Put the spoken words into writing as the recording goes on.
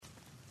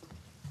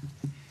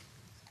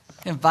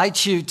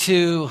Invite you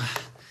to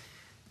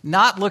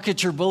not look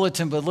at your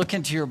bulletin, but look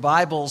into your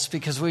Bibles,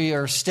 because we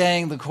are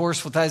staying the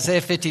course with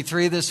Isaiah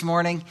 53 this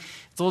morning.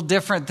 It's a little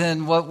different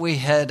than what we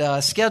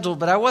had scheduled,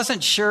 but I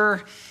wasn't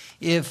sure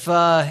if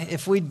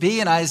we'd be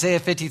in Isaiah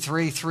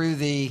 53 through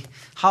the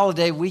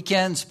holiday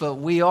weekends, but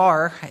we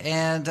are,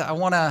 and I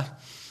want to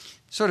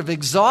sort of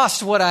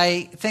exhaust what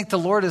I think the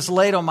Lord has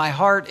laid on my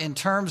heart in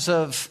terms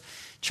of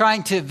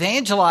trying to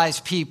evangelize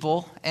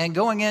people. And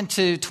going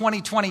into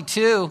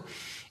 2022,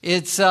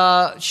 it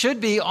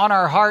should be on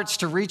our hearts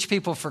to reach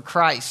people for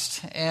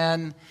Christ.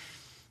 And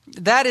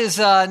that is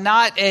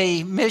not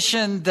a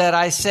mission that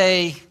I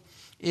say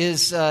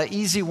is an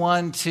easy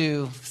one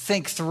to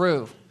think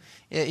through.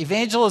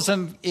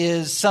 Evangelism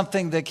is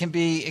something that can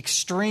be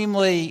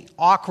extremely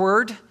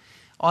awkward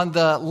on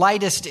the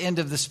lightest end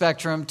of the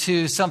spectrum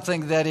to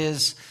something that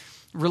is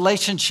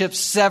relationship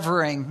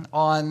severing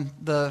on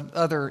the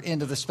other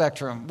end of the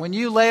spectrum. When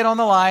you lay it on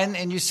the line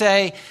and you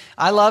say,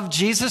 I love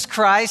Jesus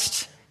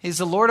Christ, He's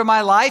the Lord of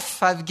my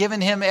life, I've given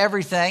Him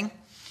everything.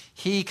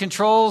 He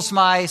controls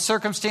my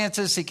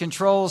circumstances, He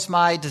controls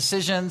my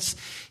decisions,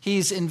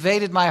 He's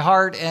invaded my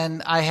heart,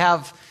 and I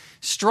have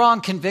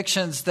strong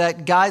convictions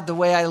that guide the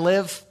way I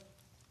live,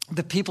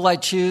 the people I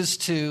choose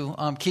to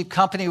keep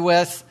company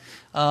with.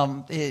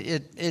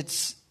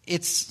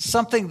 It's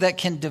something that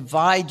can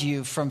divide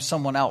you from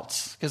someone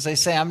else, because they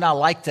say, I'm not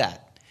like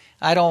that.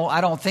 I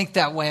don't think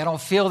that way. I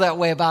don't feel that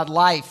way about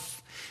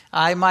life.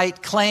 I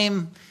might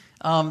claim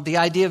the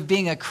idea of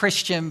being a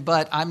Christian,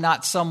 but I'm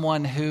not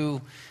someone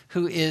who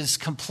is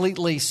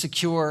completely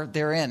secure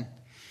therein.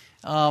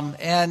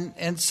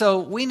 And so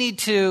we need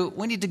to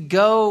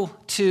go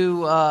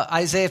to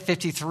Isaiah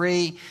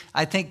 53,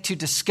 I think, to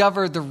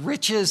discover the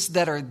riches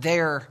that are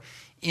there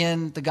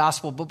in the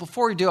gospel. But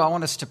before we do, I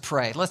want us to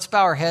pray. Let's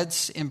bow our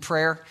heads in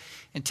prayer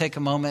and take a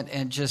moment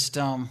and just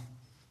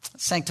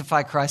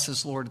sanctify Christ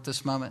as Lord at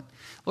this moment.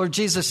 Lord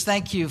Jesus,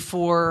 thank you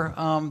for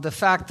the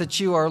fact that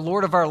you are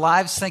Lord of our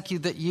lives. Thank you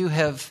that you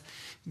have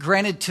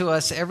granted to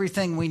us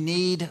everything we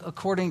need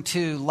according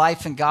to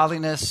life and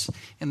godliness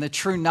in the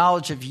true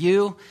knowledge of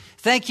you.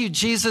 Thank you,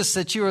 Jesus,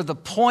 that you are the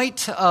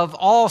point of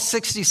all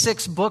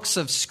 66 books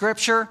of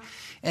Scripture,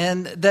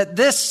 and that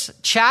this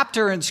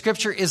chapter in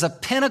Scripture is a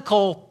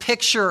pinnacle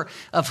picture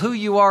of who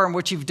you are and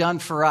what you've done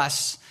for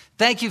us.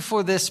 Thank you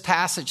for this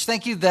passage.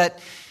 Thank you that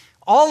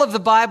all of the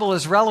Bible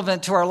is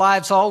relevant to our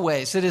lives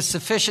always. It is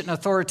sufficient and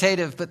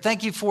authoritative. But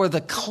thank you for the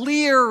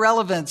clear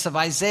relevance of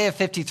Isaiah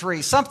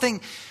 53.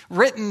 Something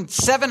written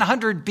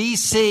 700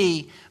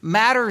 BC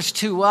matters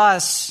to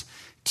us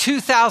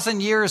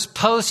 2,000 years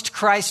post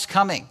Christ's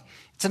coming.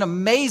 It's an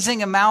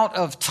amazing amount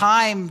of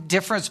time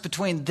difference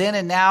between then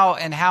and now,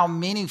 and how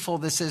meaningful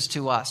this is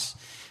to us.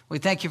 We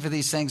thank you for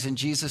these things. In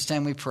Jesus'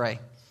 name we pray.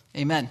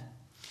 Amen.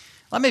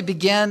 Let me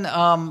begin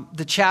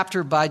the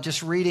chapter by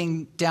just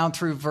reading down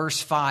through verse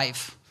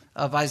 5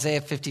 of Isaiah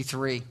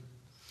 53.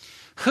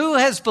 Who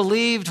has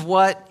believed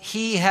what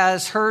he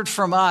has heard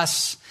from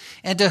us,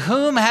 and to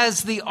whom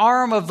has the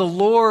arm of the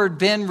Lord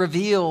been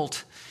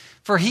revealed?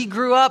 For he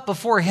grew up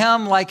before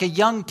him like a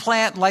young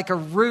plant, like a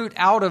root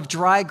out of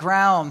dry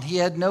ground. He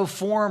had no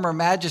form or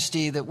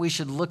majesty that we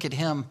should look at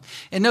him,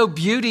 and no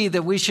beauty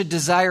that we should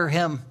desire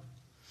him.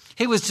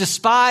 He was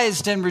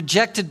despised and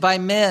rejected by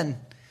men,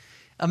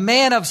 a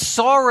man of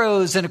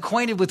sorrows and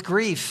acquainted with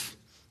grief,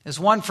 as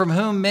one from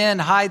whom men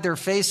hide their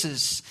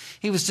faces.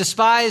 He was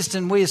despised,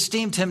 and we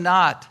esteemed him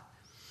not.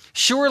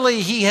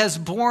 Surely he has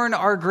borne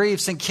our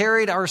griefs and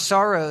carried our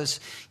sorrows,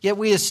 yet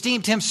we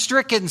esteemed him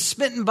stricken,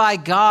 smitten by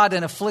God,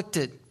 and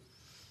afflicted.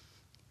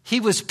 He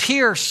was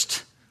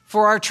pierced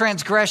for our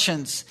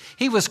transgressions.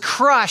 He was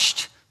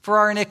crushed for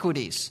our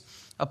iniquities.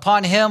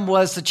 Upon him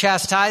was the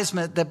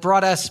chastisement that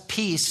brought us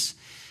peace,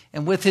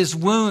 and with his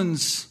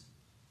wounds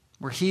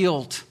we're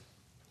healed.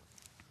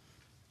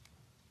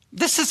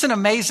 This is an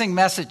amazing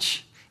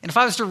message. And if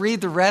I was to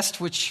read the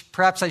rest, which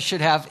perhaps I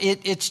should have,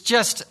 it's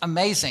just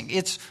amazing.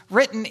 It's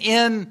written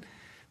in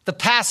the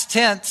past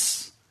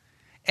tense,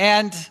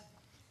 and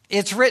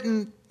it's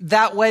written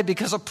that way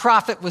because a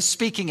prophet was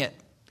speaking it.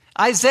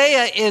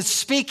 Isaiah is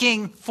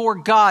speaking for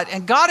God,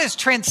 and God is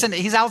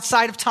transcendent. He's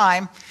outside of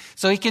time,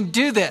 so he can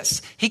do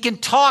this. He can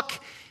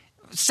talk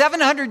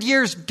 700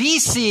 years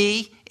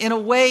BC in a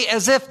way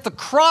as if the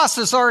cross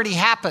has already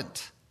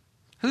happened.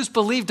 Who's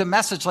believed a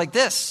message like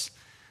this?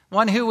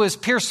 One who was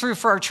pierced through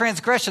for our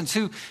transgressions,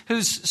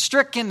 who's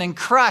stricken and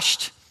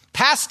crushed.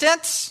 Past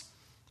tense?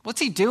 What's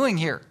he doing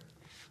here?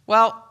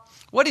 Well,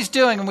 what he's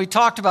doing, and we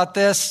talked about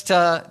this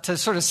to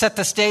sort of set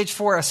the stage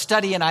for a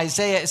study in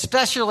Isaiah,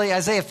 especially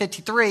Isaiah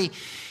 53,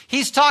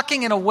 he's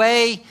talking in a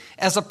way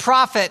as a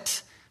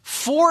prophet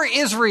for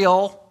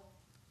Israel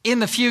in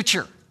the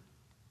future.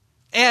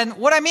 And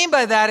what I mean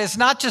by that is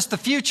not just the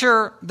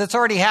future that's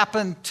already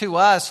happened to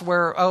us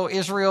where,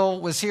 Israel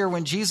was here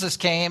when Jesus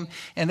came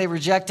and they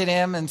rejected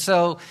him. And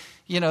so,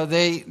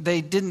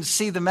 they didn't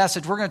see the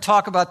message. We're going to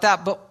talk about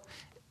that. But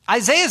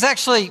Isaiah is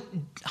actually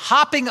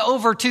hopping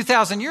over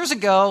 2,000 years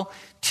ago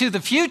to the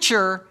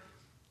future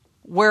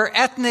where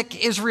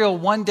ethnic Israel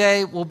one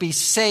day will be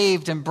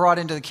saved and brought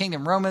into the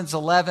kingdom. Romans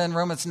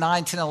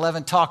 9, 10,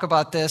 11 talk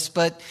about this,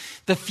 but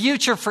the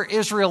future for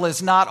Israel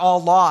is not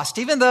all lost.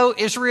 Even though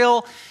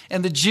Israel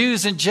and the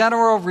Jews in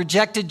general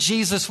rejected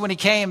Jesus when he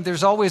came,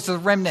 there's always a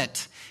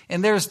remnant.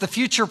 And there's the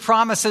future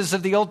promises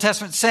of the Old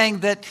Testament saying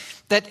that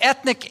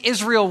ethnic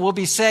Israel will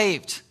be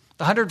saved.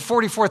 The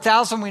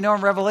 144,000 we know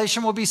in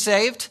Revelation will be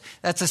saved.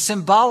 That's a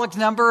symbolic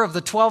number of the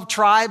 12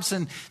 tribes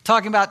and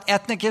talking about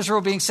ethnic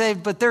Israel being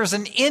saved. But there's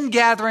an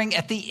ingathering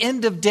at the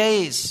end of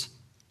days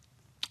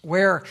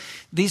where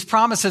these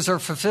promises are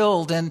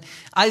fulfilled. And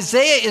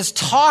Isaiah is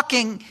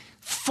talking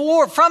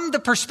from the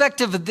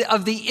perspective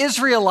of the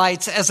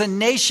Israelites as a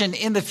nation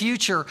in the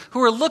future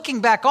who are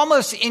looking back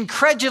almost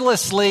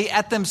incredulously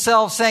at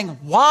themselves saying,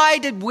 why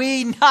did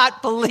we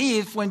not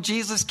believe when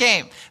Jesus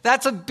came?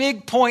 That's a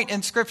big point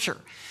in Scripture.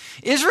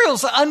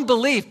 Israel's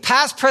unbelief,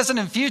 past, present,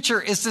 and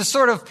future, is this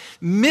sort of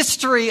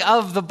mystery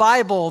of the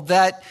Bible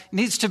that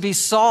needs to be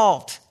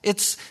solved.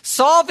 It's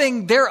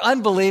solving their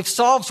unbelief,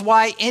 solves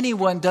why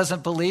anyone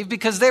doesn't believe,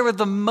 because they were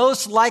the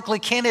most likely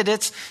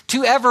candidates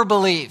to ever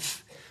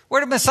believe.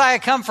 Where did Messiah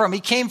come from? He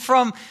came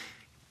from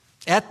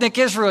ethnic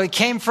Israel. He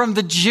came from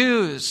the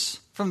Jews,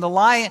 from the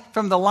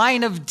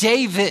line of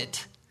David.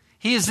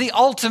 He is the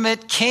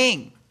ultimate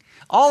king.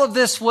 All of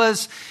this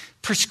was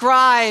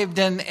prescribed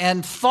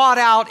and thought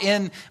out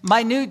in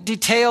minute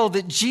detail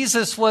that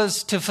Jesus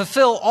was to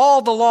fulfill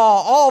all the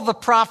law, all the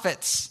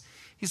prophets.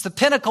 He's the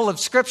pinnacle of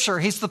Scripture.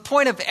 He's the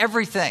point of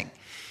everything.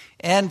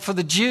 And for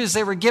the Jews,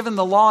 they were given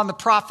the law and the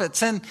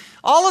prophets. And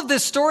all of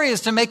this story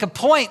is to make a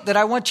point that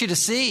I want you to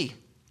see.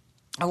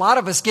 A lot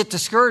of us get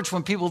discouraged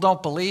when people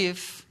don't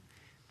believe.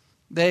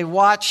 They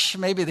watch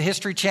maybe the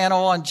History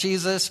Channel on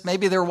Jesus.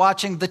 Maybe they're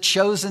watching the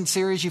Chosen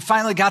series. You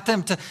finally got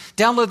them to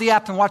download the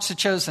app and watch the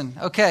Chosen.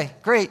 Okay,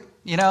 great.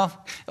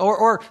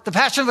 Or the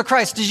Passion of the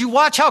Christ. Did you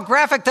watch how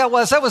graphic that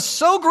was? That was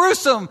so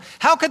gruesome.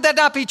 How could that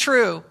not be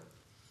true?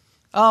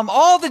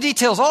 All the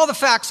details, all the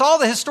facts, all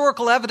the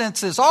historical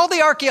evidences, all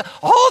the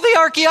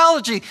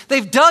archaeology.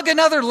 They've dug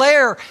another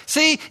layer.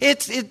 See,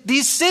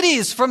 these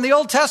cities from the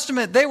Old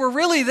Testament, they were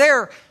really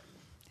there.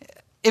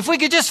 If we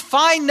could just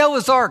find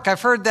Noah's Ark,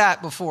 I've heard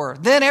that before,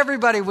 then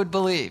everybody would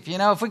believe.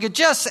 If we could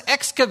just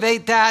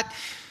excavate that,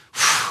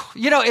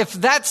 if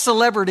that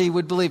celebrity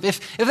would believe,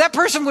 if that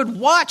person would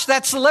watch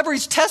that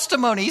celebrity's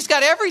testimony, he's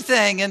got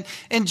everything.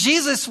 And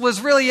Jesus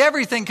was really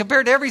everything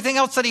compared to everything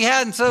else that he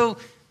had. And so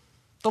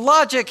the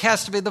logic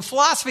has to be, the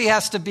philosophy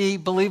has to be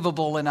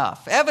believable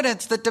enough.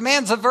 Evidence that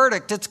demands a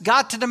verdict. It's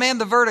got to demand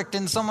the verdict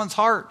in someone's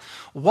heart.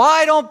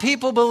 Why don't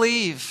people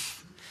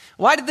believe?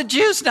 Why did the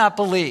Jews not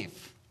believe?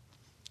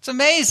 It's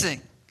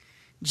amazing.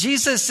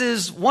 Jesus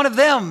is one of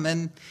them,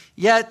 and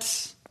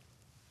yet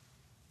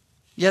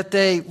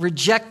they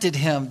rejected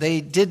him. They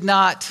did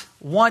not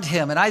want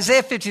him. And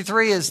Isaiah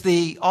 53 is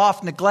the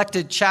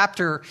oft-neglected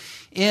chapter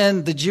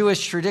in the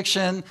Jewish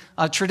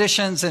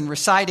traditions and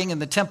reciting in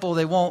the temple.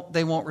 They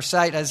won't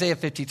recite Isaiah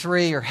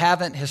 53 or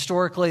haven't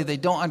historically. They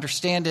don't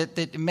understand it.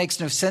 It makes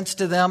no sense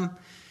to them.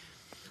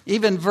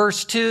 Even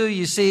verse 2,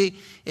 you see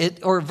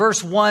it, or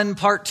verse 1,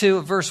 part 2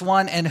 of verse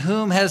 1, and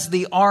whom has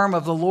the arm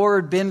of the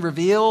Lord been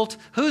revealed?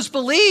 Who's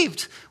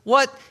believed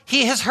what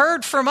he has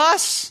heard from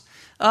us?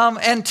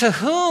 And to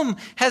whom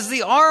has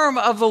the arm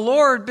of the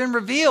Lord been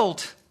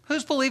revealed?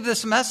 Who's believed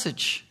this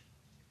message?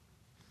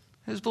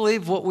 Who's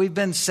believed what we've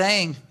been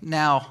saying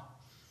now?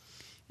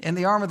 And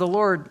the arm of the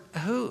Lord,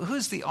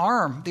 who's the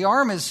arm? The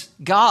arm is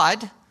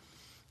God.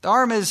 The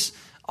arm is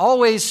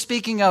always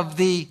speaking of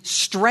the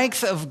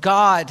strength of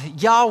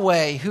God,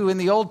 Yahweh, who in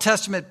the Old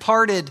Testament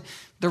parted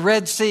the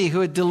Red Sea,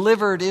 who had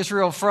delivered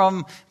Israel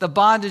from the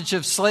bondage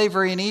of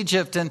slavery in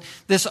Egypt. And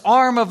this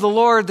arm of the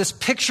Lord, this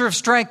picture of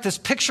strength,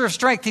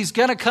 he's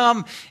going to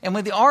come. And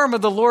when the arm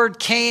of the Lord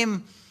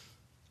came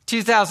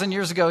 2,000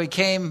 years ago, he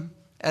came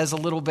as a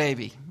little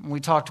baby.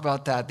 We talked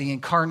about that, the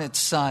incarnate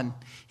Son.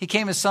 He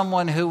came as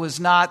someone who was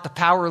not the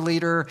power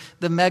leader,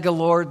 the mega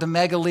Lord, the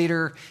mega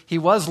leader. He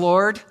was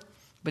Lord,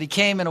 but he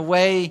came in a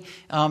way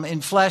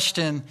enfleshed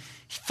in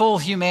full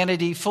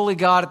humanity, fully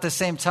God at the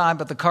same time,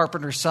 but the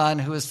carpenter's son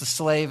who is the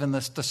slave and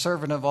the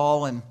servant of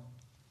all and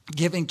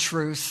giving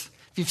truth.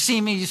 If you've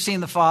seen me, you've seen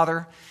the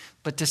Father.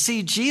 But to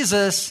see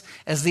Jesus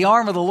as the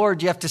arm of the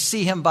Lord, you have to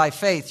see him by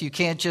faith. You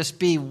can't just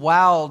be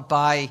wowed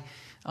by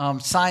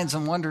signs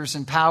and wonders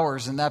and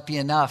powers and that be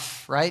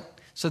enough, right?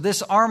 So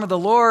this arm of the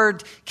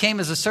Lord came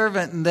as a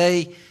servant and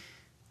they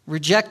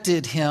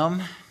rejected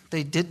him.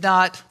 They did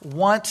not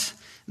want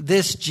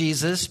this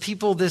Jesus.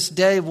 People this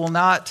day will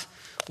not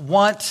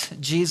want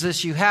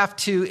Jesus. You have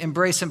to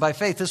embrace him by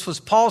faith. This was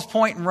Paul's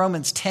point in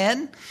Romans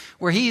 10,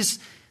 where he's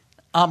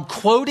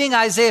quoting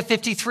Isaiah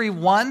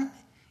 53:1.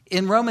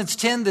 In Romans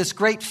 10, this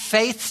great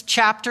faith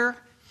chapter,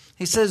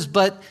 he says,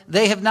 but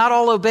they have not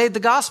all obeyed the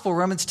gospel,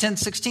 Romans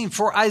 10:16.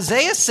 For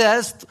Isaiah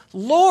says,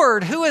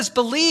 Lord, who has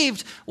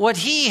believed what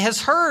he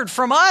has heard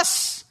from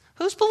us?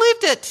 Who's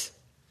believed it?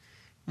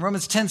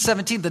 Romans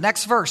 10:17, the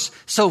next verse.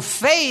 So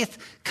faith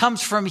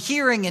comes from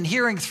hearing and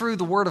hearing through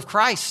the word of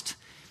Christ.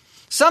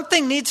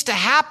 Something needs to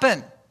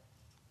happen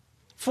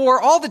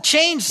for all the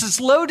change that's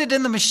loaded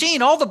in the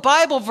machine, all the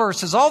Bible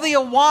verses, all the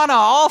Awana,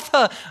 all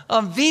the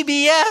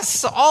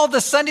VBS, all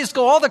the Sunday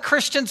school, all the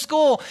Christian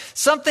school.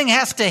 Something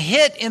has to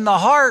hit in the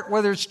heart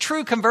where there's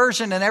true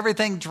conversion and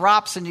everything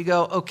drops and you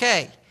go,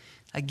 okay,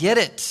 I get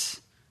it.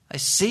 I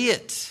see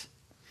it.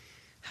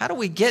 How do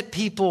we get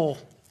people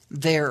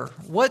there?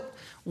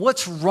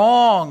 What's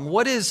wrong?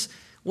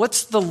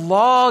 What's the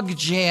log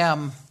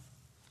jam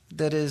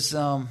that is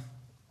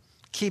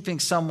keeping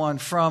someone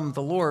from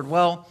the Lord?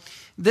 Well,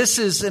 this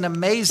is an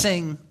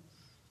amazing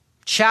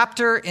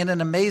chapter in an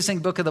amazing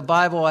book of the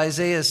Bible.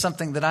 Isaiah is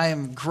something that I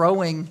am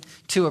growing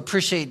to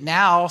appreciate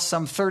now.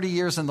 Some 30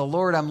 years in the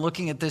Lord, I'm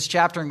looking at this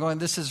chapter and going,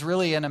 this is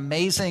really an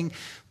amazing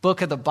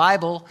book of the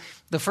Bible.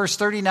 The first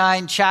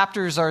 39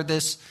 chapters are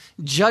this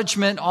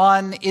judgment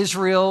on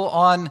Israel,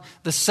 on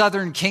the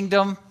southern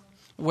kingdom,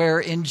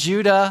 where in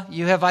Judah,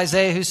 you have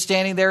Isaiah who's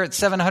standing there at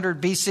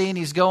 700 BC and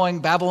he's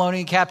going,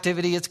 Babylonian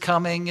captivity, it's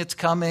coming, it's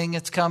coming,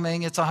 it's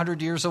coming, it's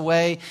 100 years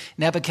away,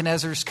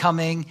 Nebuchadnezzar's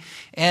coming,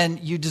 and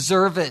you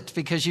deserve it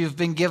because you've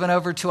been given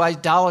over to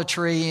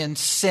idolatry and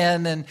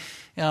sin, and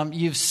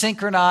you've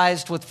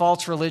synchronized with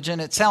false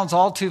religion. It sounds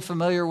all too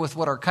familiar with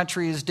what our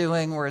country is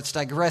doing, where it's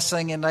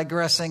digressing and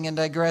digressing and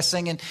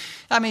digressing. And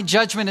I mean,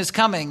 judgment is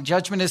coming.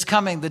 Judgment is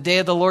coming. The day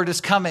of the Lord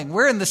is coming.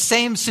 We're in the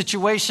same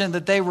situation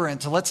that they were in.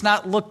 So let's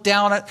not look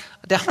down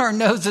our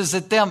noses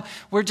at them.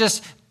 We're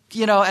just,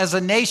 as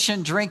a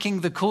nation drinking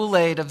the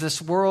Kool-Aid of this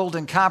world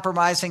and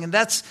compromising. And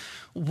that's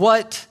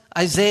what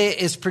Isaiah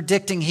is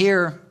predicting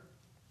here.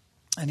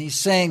 And he's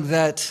saying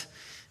that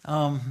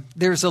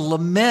there's a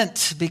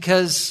lament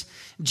because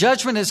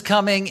judgment is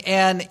coming,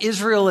 and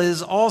Israel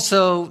is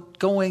also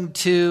going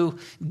to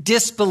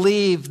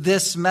disbelieve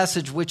this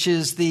message, which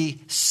is the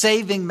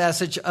saving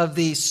message of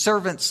the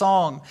servant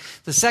song.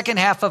 The second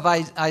half of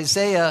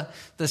Isaiah,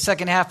 the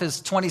second half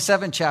is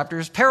 27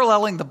 chapters,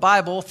 paralleling the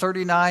Bible,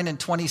 39 and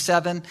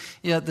 27.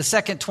 The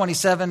second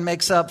 27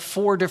 makes up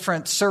 4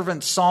 different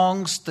servant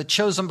songs. The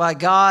chosen by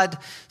God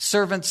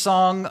servant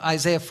song,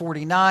 Isaiah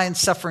 49,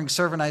 suffering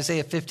servant,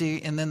 Isaiah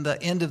 50, and then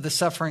the end of the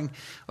suffering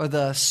or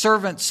the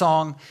servant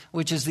song,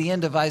 which is the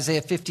end of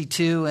Isaiah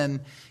 52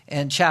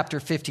 and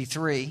chapter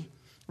 53.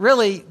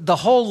 Really, the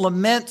whole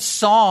lament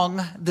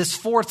song, this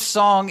 4th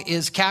song,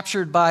 is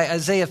captured by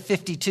Isaiah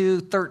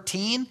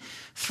 52:13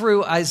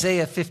 through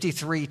Isaiah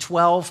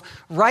 53:12.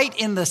 Right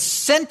in the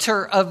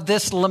center of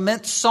this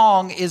lament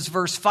song is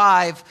verse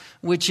 5,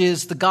 which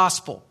is the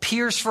gospel.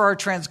 Pierced for our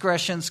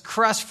transgressions,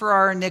 crushed for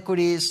our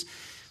iniquities.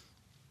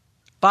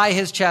 By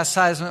his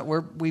chastisement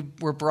we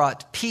were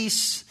brought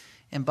peace,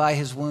 and by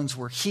his wounds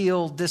we're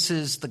healed. This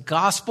is the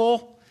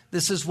gospel.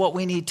 This is what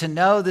we need to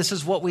know. This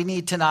is what we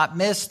need to not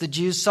miss. The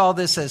Jews saw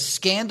this as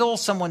scandal,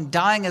 someone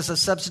dying as a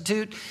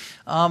substitute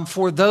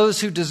for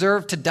those who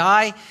deserve to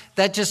die.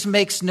 That just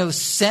makes no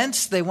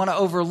sense. They want to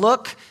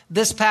overlook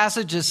this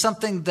passage as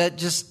something that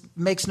just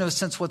makes no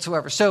sense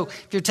whatsoever. So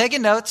if you're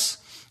taking notes,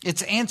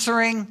 it's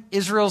answering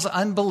Israel's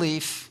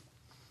unbelief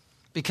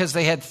because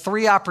they had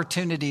 3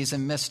 opportunities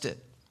and missed it.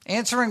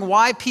 Answering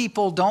why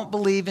people don't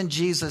believe in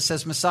Jesus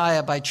as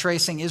Messiah by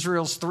tracing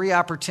Israel's 3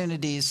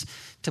 opportunities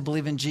to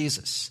believe in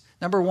Jesus.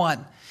 Number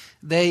 1,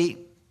 they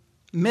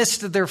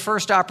missed their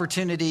first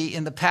opportunity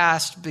in the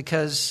past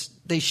because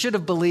they should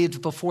have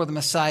believed before the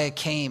Messiah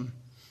came.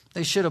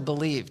 They should have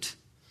believed.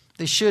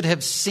 They should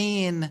have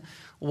seen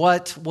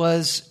what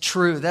was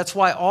true. That's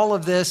why all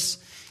of this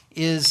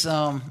is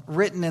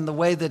written in the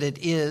way that it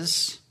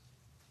is.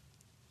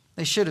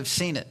 They should have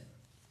seen it.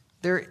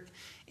 They're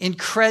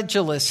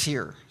incredulous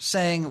here,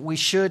 saying we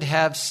should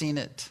have seen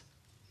it.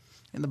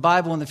 In the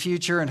Bible in the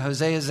future, in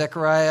Hosea,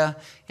 Zechariah,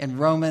 and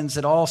Romans,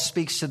 it all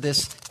speaks to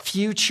this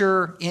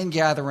future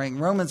ingathering.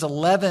 Romans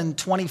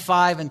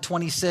 11:25 and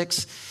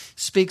 26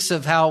 speaks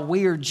of how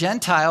we are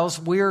Gentiles.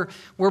 We're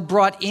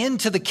brought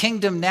into the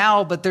kingdom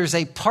now, but there's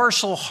a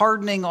partial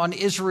hardening on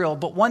Israel.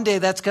 But one day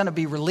that's going to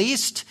be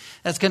released.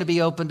 That's going to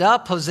be opened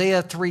up.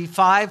 Hosea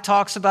 3:5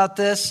 talks about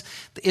this.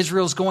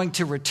 Israel's going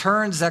to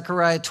return.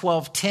 Zechariah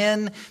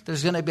 12:10.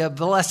 There's going to be a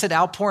blessed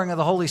outpouring of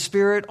the Holy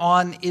Spirit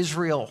on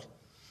Israel.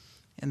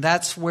 And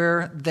that's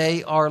where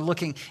they are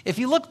looking. If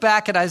you look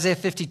back at Isaiah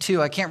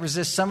 52, I can't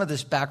resist some of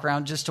this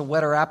background just to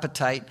whet our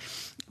appetite.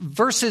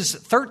 Verses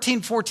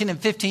 13, 14,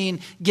 and 15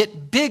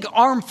 get big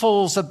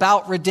armfuls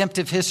about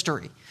redemptive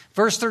history.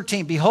 Verse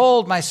 13,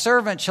 behold, my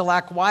servant shall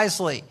act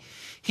wisely.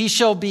 He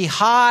shall be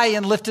high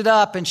and lifted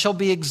up and shall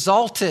be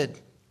exalted.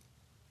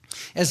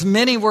 As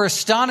many were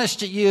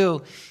astonished at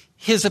you,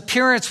 his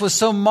appearance was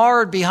so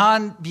marred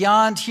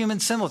beyond human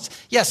semblance.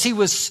 Yes, he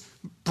was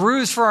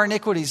bruised for our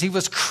iniquities. He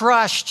was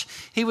crushed.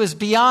 He was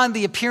beyond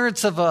the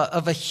appearance of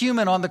a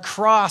human on the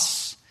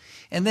cross.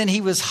 And then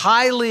he was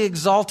highly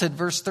exalted,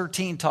 verse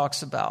 13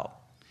 talks about.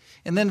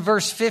 And then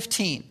verse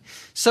 15,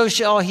 so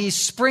shall he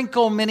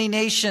sprinkle many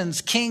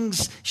nations.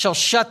 Kings shall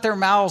shut their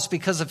mouths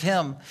because of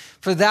him.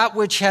 For that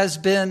which has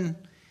been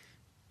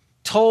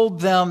told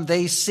them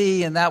they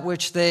see, and that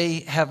which they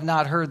have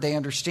not heard they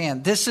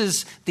understand. This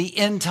is the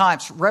end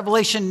times.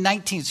 Revelation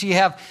 19. So you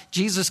have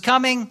Jesus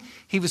coming.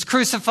 He was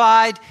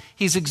crucified.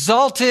 He's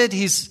exalted.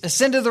 He's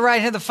ascended to the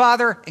right hand of the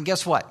Father. And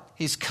guess what?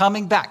 He's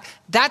coming back.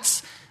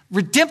 That's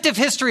redemptive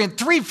history in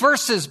 3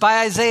 verses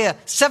by Isaiah,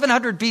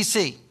 700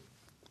 BC.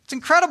 It's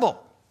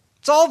incredible.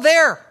 It's all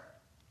there.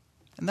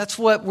 And that's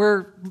what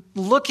we're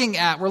looking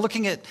at. We're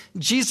looking at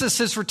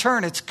Jesus'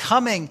 return. It's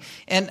coming.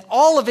 And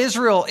all of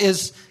Israel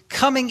is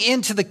coming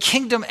into the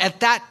kingdom at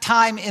that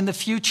time in the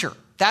future.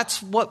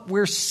 That's what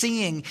we're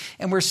seeing.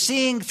 And we're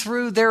seeing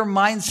through their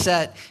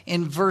mindset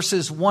in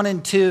verses 1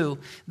 and 2,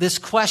 this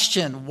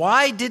question,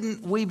 why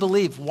didn't we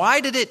believe? Why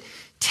did it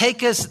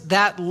take us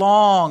that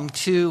long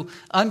to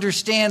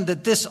understand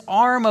that this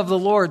arm of the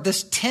Lord,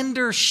 this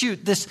tender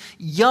shoot, this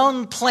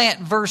young plant,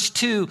 verse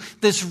 2,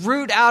 this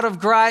root out of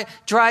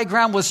dry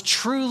ground was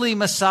truly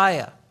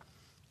Messiah?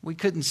 We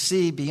couldn't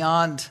see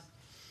beyond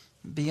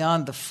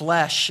the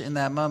flesh in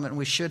that moment.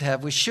 We should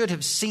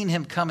have seen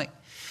him coming.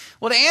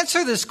 Well, to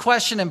answer this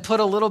question and put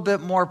a little bit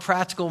more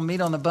practical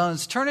meat on the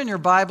bones, turn in your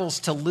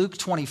Bibles to Luke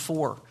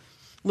 24.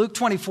 Luke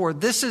 24,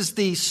 this is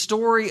the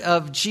story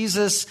of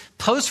Jesus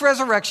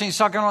post-resurrection. He's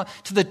talking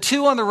to the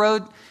 2 on the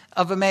road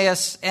of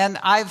Emmaus, and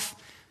I've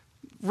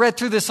read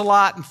through this a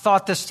lot and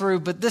thought this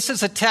through, but this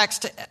is a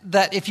text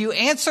that if you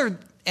answer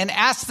and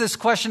ask this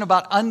question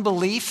about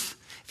unbelief,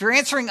 if you're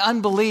answering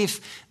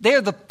unbelief, they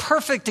are the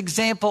perfect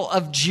example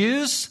of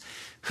Jews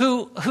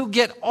who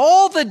get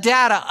all the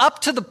data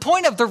up to the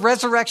point of the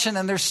resurrection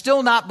and they're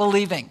still not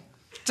believing.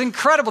 It's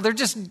incredible. They're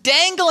just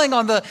dangling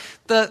on the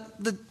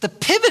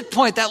pivot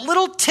point, that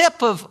little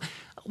tip of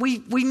we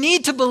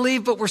need to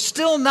believe, but we're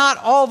still not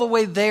all the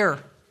way there.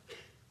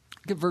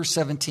 Look at verse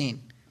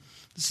 17.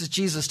 This is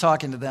Jesus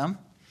talking to them.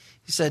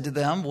 He said to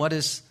them, what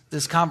is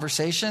this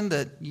conversation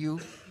that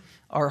you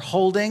are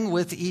holding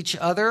with each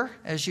other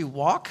as you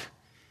walk?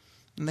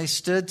 And they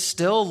stood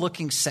still,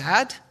 looking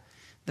sad.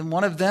 Then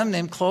one of them,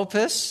 named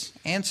Clopas,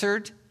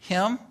 answered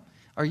him,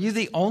 are you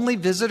the only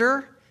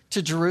visitor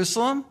to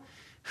Jerusalem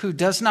who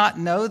does not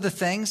know the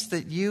things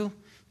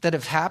that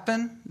have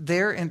happened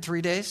there in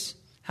 3 days?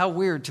 How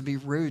weird to be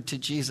rude to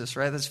Jesus,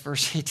 right? That's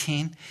verse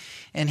 18.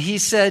 And he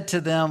said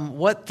to them,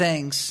 what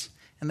things?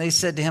 And they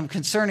said to him,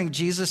 concerning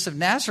Jesus of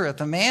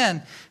Nazareth, a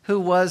man who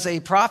was a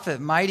prophet,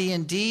 mighty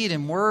in deed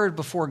and word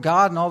before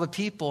God and all the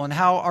people, and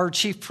how our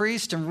chief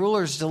priests and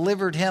rulers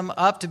delivered him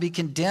up to be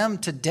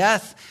condemned to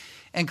death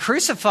and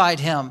crucified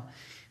him.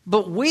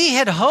 But we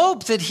had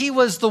hoped that he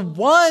was the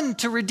one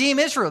to redeem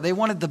Israel. They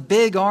wanted the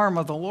big arm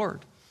of the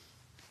Lord.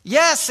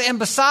 Yes, and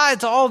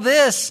besides all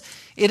this,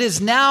 it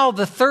is now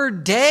the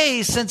 3rd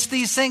day since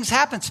these things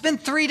happened. It's been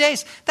 3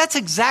 days. That's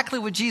exactly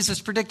what Jesus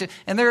predicted.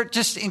 And they're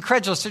just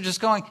incredulous. They're just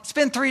going, it's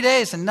been 3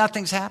 days and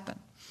nothing's happened.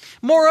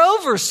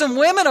 Moreover, some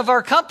women of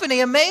our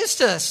company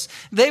amazed us.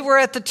 They were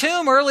at the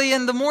tomb early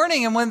in the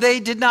morning, and when they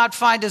did not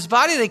find his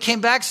body, they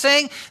came back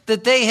saying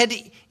that they had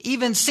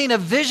even seen a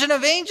vision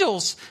of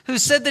angels who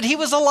said that he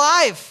was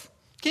alive.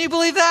 Can you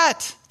believe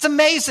that? It's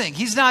amazing.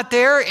 He's not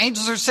there.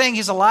 Angels are saying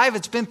he's alive.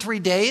 It's been 3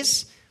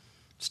 days.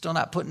 Still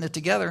not putting it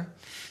together.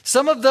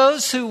 Some of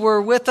those who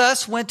were with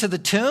us went to the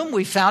tomb.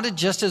 We found it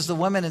just as the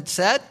women had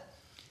said,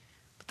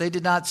 but they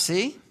did not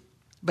see.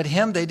 But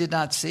him they did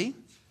not see.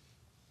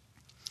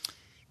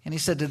 And he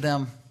said to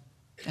them,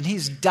 and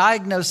he's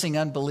diagnosing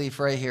unbelief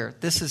right here.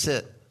 This is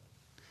it.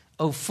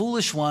 O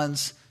foolish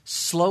ones,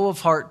 slow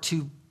of heart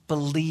to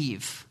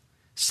believe.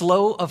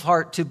 Slow of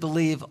heart to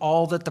believe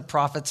all that the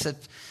prophets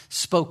have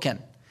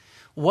spoken.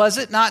 Was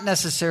it not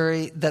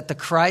necessary that the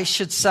Christ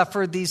should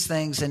suffer these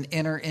things and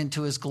enter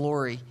into his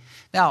glory?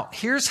 Now,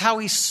 here's how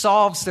he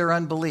solves their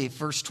unbelief.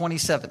 Verse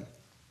 27.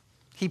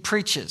 He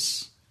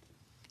preaches.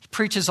 He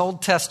preaches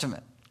Old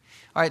Testament.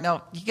 All right,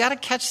 now, you got to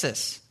catch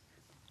this.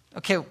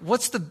 Okay,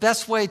 what's the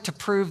best way to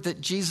prove that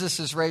Jesus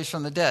is raised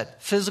from the dead?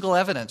 Physical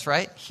evidence,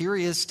 right? Here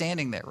he is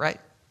standing there, right?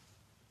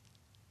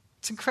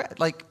 It's incredible.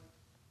 Like,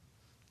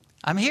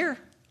 I'm here.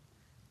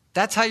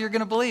 That's how you're going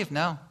to believe.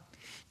 No.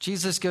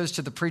 Jesus goes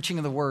to the preaching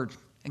of the word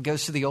and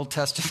goes to the Old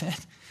Testament.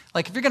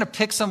 Like if you're going to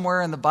pick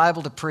somewhere in the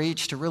Bible to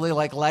preach, to really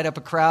like light up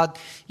a crowd,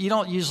 you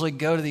don't usually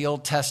go to the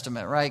Old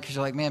Testament, right? Because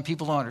you're like, man,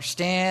 people don't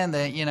understand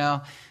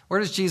that, where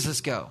does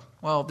Jesus go?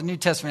 Well, the New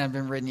Testament hasn't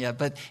been written yet,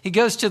 but he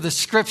goes to the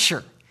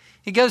Scripture.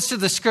 He goes to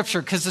the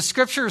Scripture because the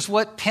Scripture is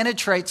what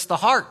penetrates the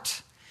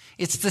heart.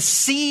 It's the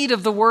seed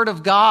of the Word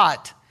of God.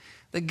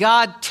 That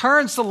God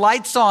turns the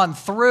lights on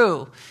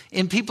through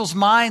in people's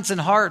minds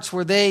and hearts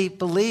where they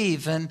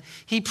believe. And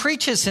he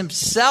preaches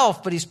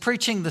himself, but he's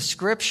preaching the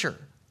Scripture.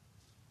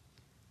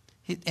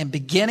 And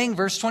beginning,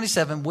 verse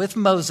 27, with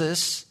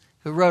Moses,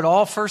 who wrote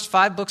all first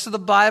 5 books of the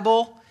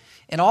Bible,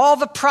 and all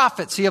the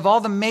prophets. So you have all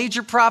the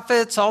major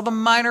prophets, all the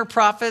minor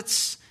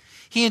prophets.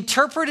 He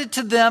interpreted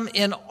to them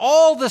in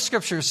all the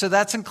Scriptures. So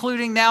that's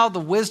including now the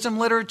wisdom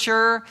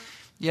literature.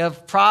 You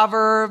have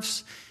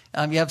Proverbs.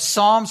 You have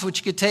Psalms, which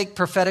you could take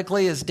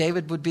prophetically as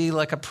David would be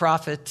like a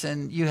prophet.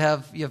 And you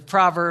have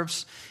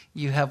Proverbs.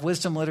 You have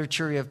wisdom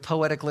literature, you have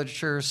poetic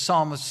literature,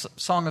 Song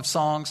of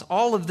Songs.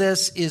 All of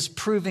this is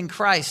proving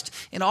Christ.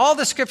 In all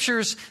the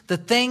scriptures, the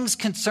things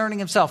concerning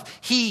himself.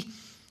 He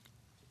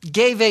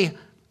gave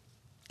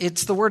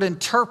it's the word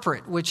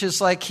interpret, which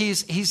is like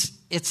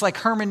it's like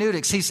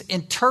hermeneutics. He's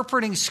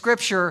interpreting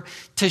scripture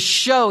to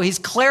show, he's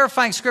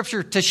clarifying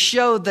scripture to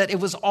show that it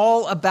was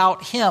all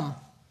about him.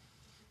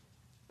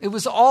 It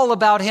was all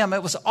about him.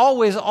 It was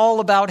always all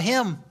about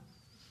him.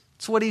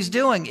 That's what he's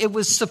doing. It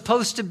was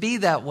supposed to be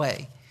that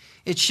way.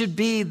 It should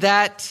be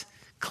that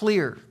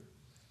clear.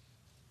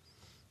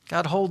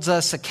 God holds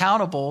us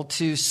accountable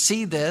to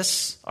see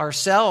this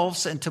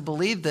ourselves and to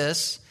believe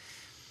this.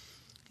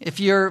 If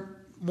you're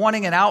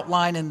wanting an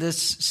outline in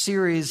this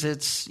series,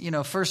 it's,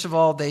 first of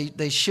all,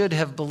 they should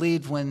have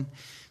believed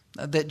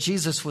that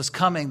Jesus was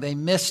coming. They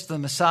missed the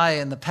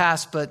Messiah in the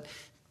past. But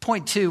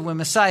point two, when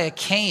Messiah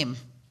came,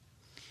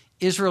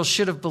 Israel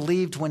should have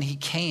believed when he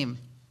came.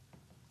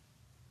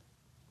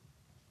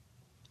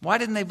 Why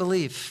didn't they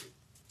believe?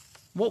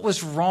 What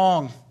was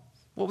wrong?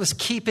 What was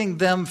keeping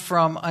them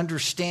from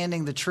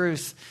understanding the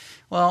truth?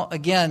 Well,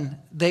 again,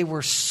 they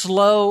were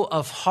slow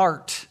of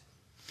heart.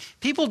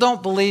 People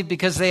don't believe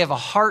because they have a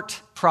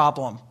heart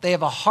problem. They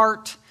have a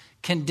heart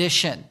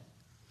condition.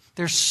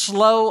 They're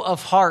slow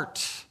of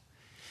heart.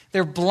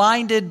 They're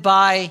blinded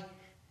by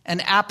an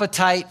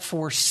appetite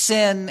for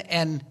sin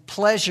and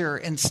pleasure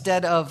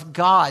instead of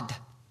God.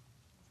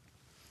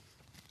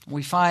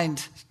 We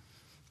find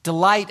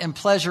delight and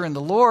pleasure in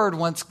the Lord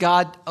once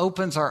God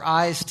opens our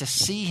eyes to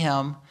see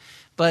him.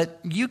 But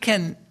you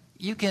can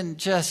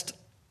just,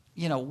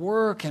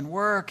 work and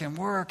work and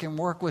work and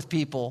work with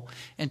people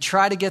and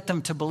try to get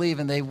them to believe,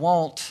 and they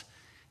won't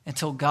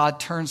until God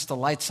turns the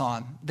lights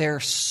on. They're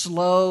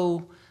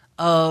slow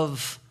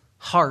of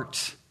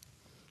heart.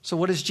 So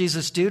what does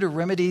Jesus do to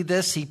remedy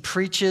this? He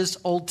preaches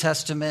Old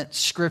Testament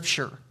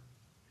scripture.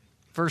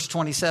 Verse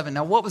 27.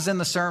 Now, what was in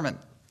the sermon?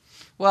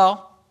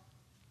 Well,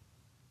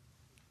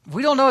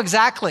 we don't know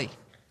exactly.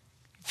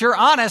 If you're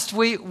honest,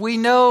 we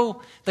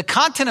know the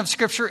content of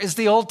Scripture is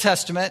the Old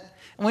Testament.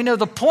 And we know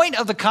the point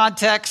of the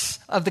context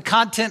of the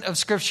content of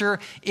Scripture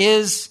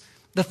is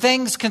the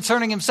things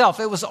concerning himself.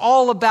 It was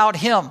all about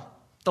him.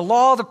 The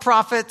law, the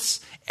prophets,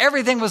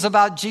 everything was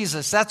about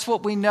Jesus. That's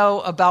what we know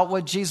about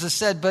what Jesus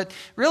said. But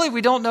really,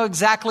 we don't know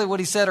exactly what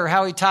he said or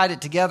how he tied it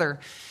together.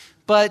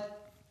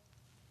 But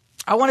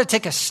I want to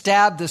take a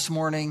stab this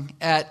morning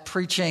at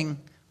preaching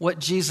what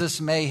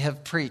Jesus may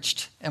have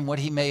preached and what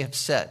he may have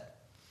said.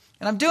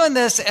 And I'm doing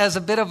this as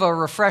a bit of a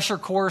refresher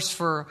course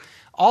for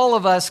all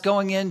of us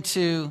going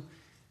into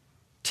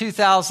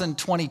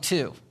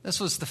 2022. This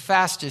was the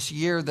fastest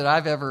year that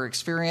I've ever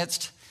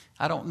experienced.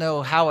 I don't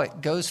know how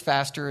it goes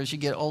faster as you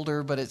get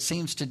older, but it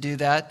seems to do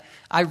that.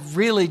 I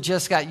really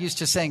just got used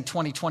to saying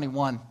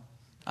 2021.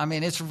 I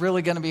mean, it's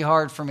really going to be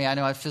hard for me. I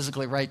know I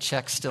physically write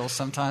checks still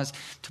sometimes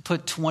to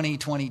put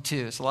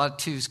 2022. There's a lot of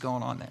twos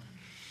going on there.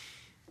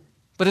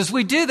 But as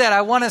we do that,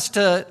 I want us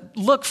to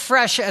look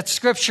fresh at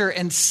Scripture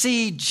and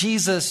see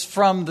Jesus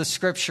from the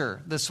Scripture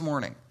this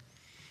morning.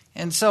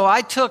 And so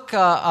I took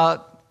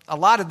a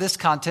lot of this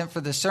content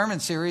for this sermon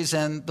series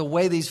and the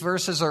way these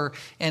verses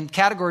and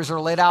categories are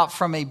laid out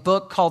from a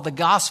book called The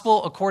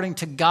Gospel According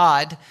to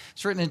God.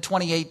 It's written in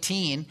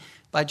 2018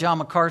 by John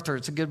MacArthur.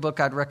 It's a good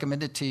book. I'd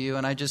recommend it to you.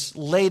 And I just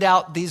laid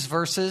out these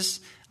verses.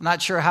 I'm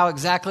not sure how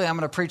exactly I'm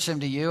going to preach them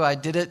to you. I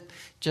did it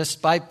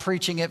just by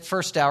preaching it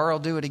first hour. I'll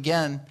do it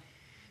again.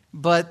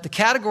 But the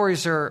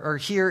categories are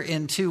here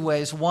in two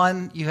ways.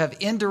 One, you have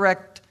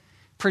indirect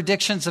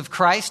predictions of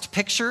Christ,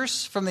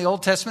 pictures from the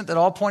Old Testament that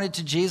all pointed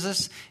to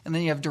Jesus, and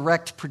then you have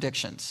direct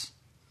predictions.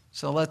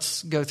 So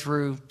let's go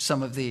through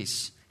some of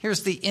these.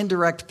 Here's the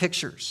indirect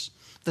pictures.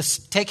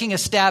 Taking a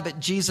stab at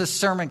Jesus'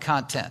 sermon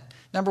content.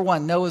 Number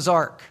one, Noah's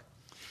Ark.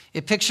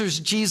 It pictures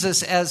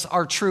Jesus as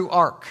our true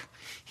ark.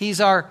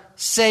 He's our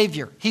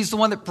Savior. He's the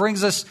one that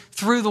brings us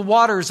through the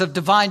waters of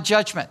divine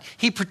judgment.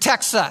 He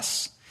protects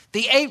us.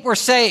 The 8 were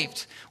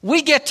saved.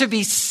 We get to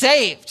be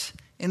saved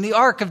in the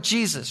ark of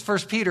Jesus,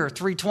 1 Peter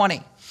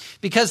 3:20.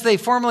 Because they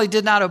formerly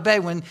did not obey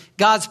when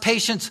God's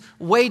patience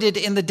waited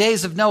in the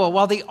days of Noah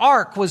while the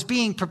ark was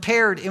being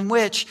prepared, in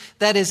which,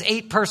 that is,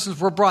 8 persons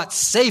were brought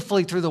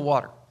safely through the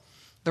water.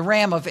 The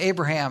ram of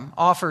Abraham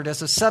offered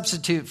as a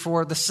substitute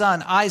for the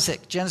son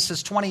Isaac,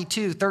 Genesis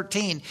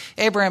 22:13.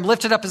 Abraham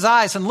lifted up his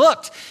eyes and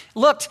looked,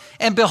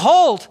 and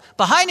behold,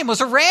 behind him was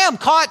a ram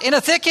caught in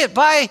a thicket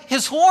by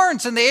his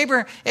horns. And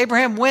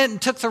Abraham went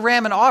and took the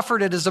ram and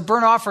offered it as a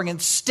burnt offering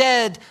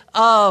instead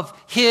of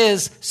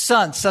his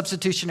son.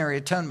 Substitutionary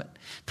atonement.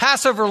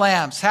 Passover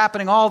lambs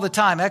happening all the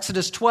time.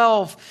 Exodus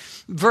 12,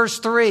 verse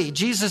 3.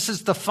 Jesus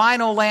is the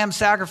final lamb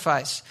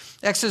sacrifice.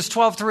 Exodus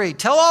 12:3.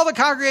 Tell all the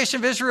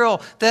congregation of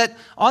Israel that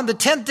on the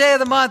 10th day of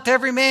the month,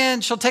 every man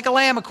shall take a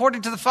lamb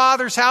according to the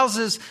father's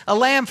houses, a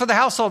lamb for the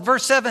household.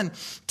 Verse 7.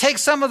 Take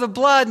some of the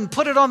blood and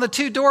put it on the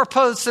 2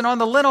 doorposts and on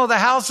the lintel of the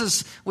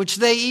houses, which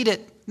they eat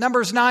it.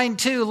 Numbers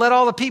 9:2. Let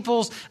all the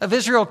peoples of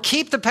Israel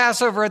keep the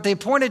Passover at the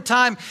appointed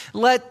time.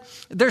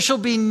 There shall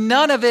be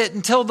none of it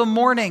until the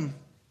morning.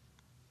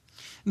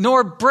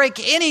 nor break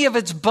any of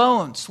its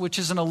bones, which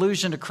is an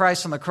allusion to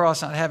Christ on the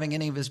cross not having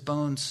any of his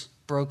bones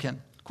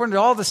broken. According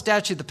to all the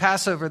statute, the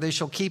Passover, they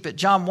shall keep it.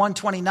 John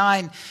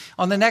 1:29,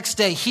 on the next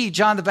day, he,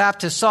 John the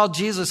Baptist, saw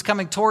Jesus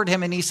coming toward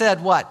him, and he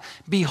said, what?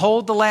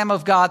 Behold the Lamb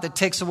of God that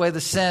takes away the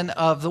sin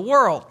of the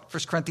world.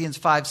 1 Corinthians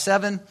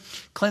 5:7,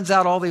 cleanse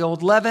out all the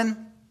old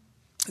leaven,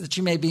 that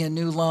you may be a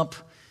new lump,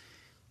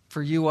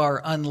 for you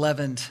are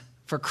unleavened.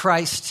 For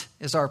Christ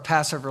is our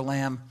Passover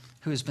lamb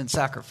who has been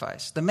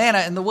sacrificed. The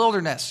manna in the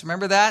wilderness.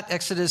 Remember that?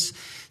 Exodus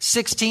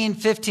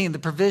 16:15, the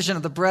provision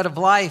of the bread of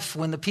life.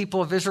 When the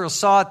people of Israel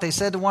saw it, they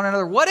said to one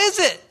another, what is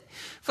it?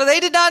 For they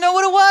did not know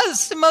what it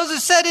was. And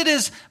Moses said, it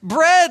is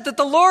bread that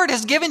the Lord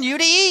has given you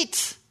to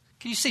eat.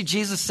 Can you see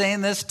Jesus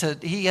saying this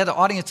he had an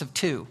audience of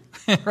two,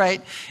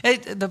 right?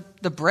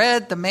 The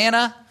bread, the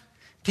manna.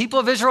 People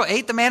of Israel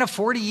ate the manna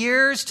 40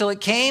 years till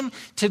it came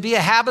to be a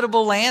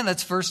habitable land.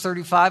 That's verse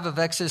 35 of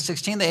Exodus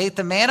 16. They ate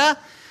the manna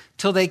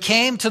till they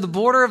came to the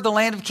border of the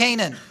land of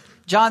Canaan.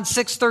 John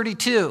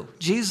 6:32,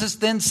 Jesus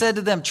then said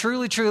to them,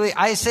 truly, truly,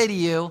 I say to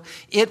you,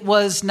 it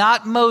was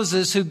not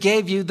Moses who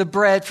gave you the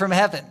bread from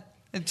heaven.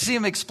 And see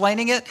him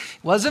explaining it?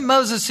 It wasn't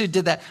Moses who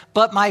did that,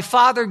 but my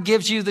Father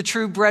gives you the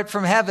true bread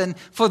from heaven.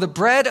 For the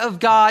bread of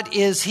God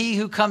is he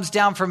who comes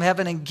down from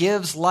heaven and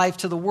gives life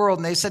to the world.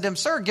 And they said to him,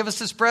 sir, give us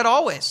this bread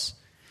always.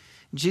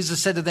 And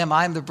Jesus said to them,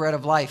 I am the bread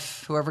of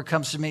life. Whoever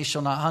comes to me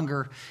shall not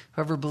hunger.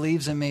 Whoever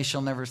believes in me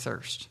shall never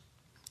thirst.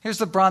 Here's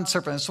the bronze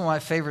serpent. It's one of my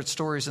favorite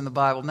stories in the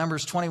Bible.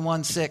 Numbers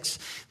 21:6.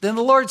 Then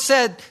the Lord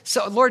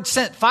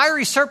sent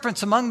fiery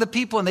serpents among the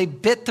people, and they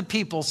bit the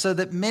people, so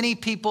that many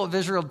people of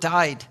Israel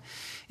died.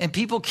 And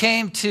people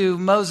came to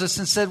Moses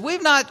and said,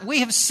 we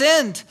have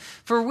sinned,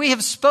 for we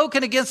have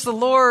spoken against the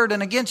Lord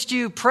and against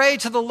you. Pray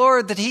to the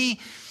Lord that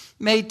he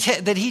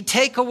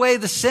take away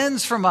the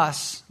sins from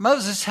us.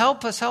 Moses,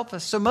 help us, help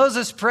us. So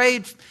Moses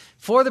prayed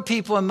for the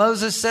people, and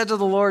Moses said to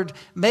the Lord,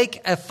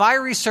 make a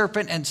fiery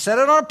serpent and set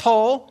it on a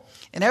pole,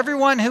 and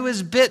everyone who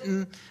is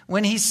bitten,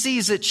 when he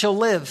sees it, shall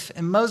live.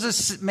 And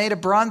Moses made a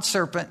bronze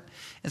serpent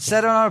and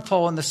set it on a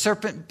pole, and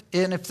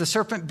if the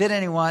serpent bit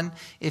anyone,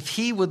 if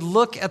he would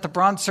look at the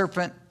bronze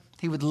serpent,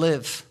 he would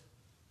live.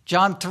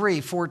 John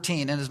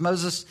 3:14, and as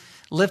Moses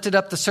lifted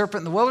up the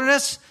serpent in the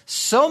wilderness,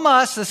 so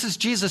must, this is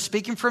Jesus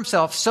speaking for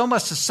himself, so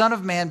must the Son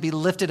of Man be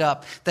lifted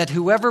up, that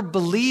whoever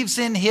believes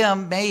in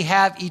him may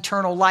have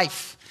eternal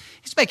life.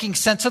 He's making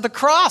sense of the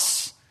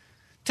cross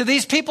to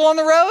these people on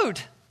the road.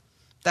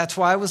 That's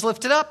why it was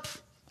lifted up.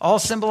 All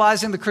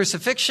symbolizing the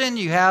crucifixion.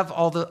 You have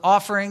all the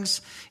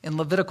offerings in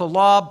Levitical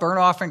law, burnt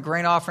offering,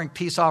 grain offering,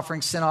 peace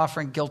offering, sin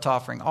offering, guilt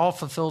offering, all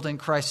fulfilled in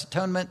Christ's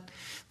atonement.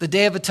 The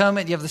Day of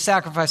Atonement, you have the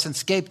sacrifice and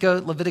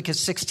scapegoat, Leviticus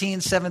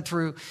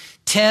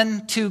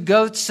 16:7-10. 2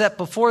 goats set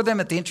before them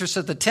at the entrance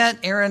of the tent.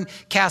 Aaron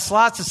cast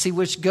lots to see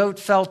which goat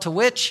fell to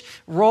which.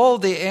 Roll,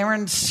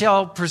 Aaron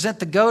shall present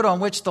the goat on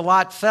which the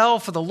lot fell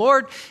for the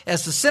Lord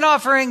as the sin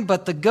offering,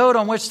 but the goat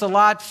on which the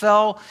lot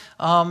fell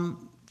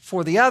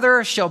for the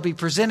other shall be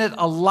presented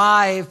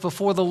alive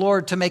before the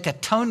Lord to make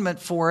atonement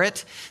for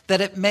it,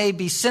 that it may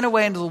be sent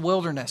away into the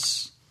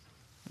wilderness.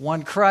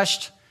 One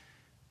crushed,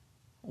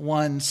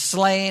 one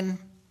slain,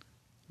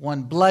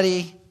 one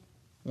bloody,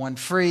 one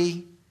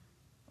free,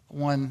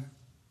 one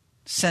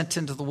sent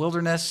into the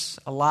wilderness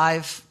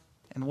alive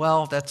and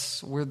well.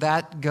 We're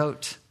that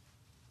goat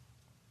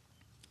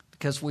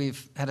because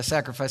we've had a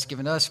sacrifice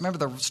given to us. Remember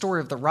the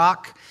story of the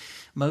rock?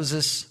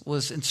 Moses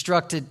was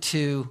instructed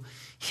to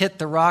hit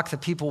the rock. The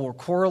people were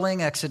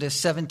quarreling. Exodus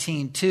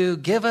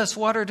 17:2, give us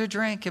water to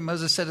drink. And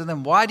Moses said to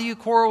them, why do you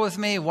quarrel with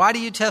me? Why do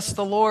you test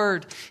the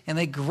Lord? And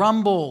they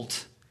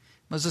grumbled.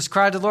 Moses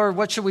cried to the Lord,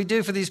 what should we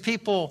do for these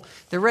people?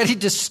 They're ready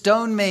to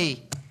stone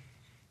me.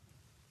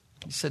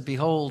 He said,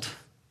 behold,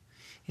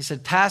 he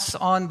said, pass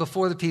on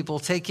before the people,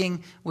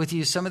 taking with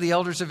you some of the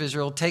elders of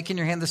Israel, take in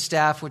your hand the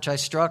staff which I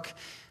struck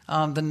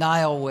the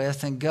Nile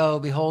with, and go,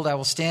 behold, I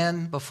will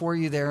stand before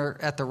you there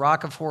at the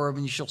rock of Horeb,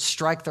 and you shall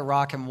strike the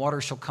rock, and water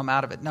shall come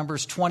out of it.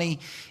 Numbers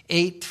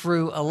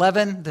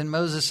 28-11. Then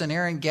Moses and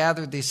Aaron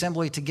gathered the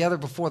assembly together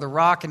before the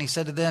rock, and he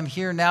said to them,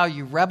 hear now,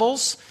 you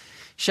rebels,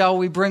 shall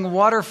we bring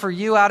water for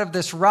you out of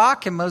this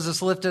rock? And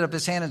Moses lifted up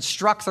his hand and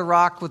struck the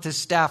rock with his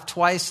staff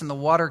twice, and the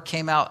water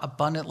came out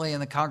abundantly,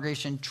 and the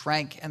congregation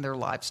drank and their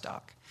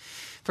livestock.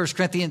 1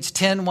 Corinthians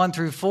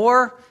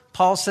 10:1-4,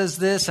 Paul says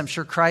this, I'm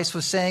sure Christ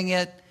was saying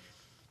it,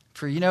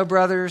 for you know,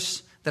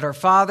 brothers, that our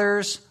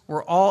fathers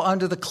were all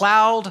under the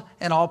cloud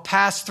and all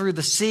passed through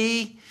the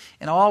sea,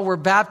 and all were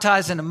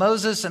baptized into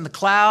Moses and the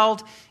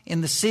cloud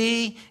in the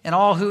sea, and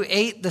all who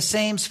ate the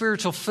same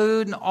spiritual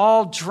food, and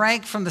all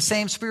drank from the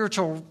same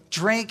spiritual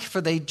drink,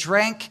 for they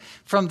drank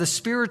from the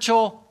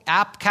spiritual,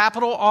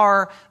 capital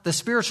R, the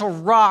spiritual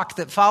rock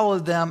that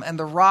followed them, and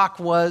the rock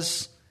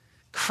was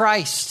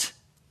Christ.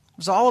 It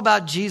was all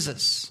about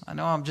Jesus. I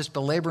know I'm just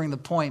belaboring the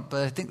point,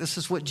 but I think this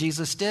is what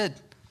Jesus did.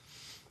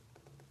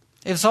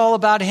 It's all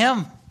about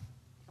him.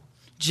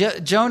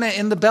 Jonah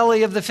in the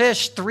belly of the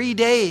fish, 3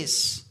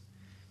 days.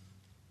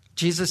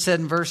 Jesus said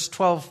in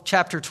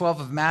chapter 12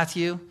 of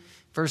Matthew,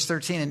 Verse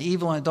 13, an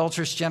evil and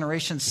adulterous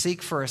generation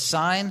seek for a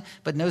sign,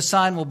 but no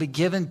sign will be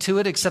given to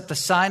it except the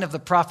sign of the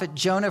prophet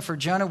Jonah. For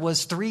Jonah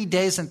was 3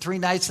 days and 3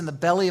 nights in the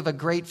belly of a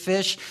great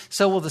fish.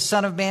 So will the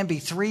Son of Man be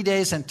 3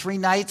 days and 3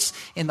 nights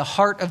in the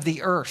heart of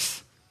the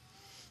earth.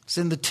 It's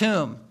in the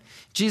tomb.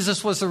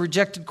 Jesus was the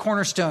rejected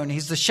cornerstone.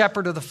 He's the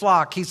shepherd of the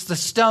flock. He's the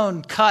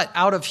stone cut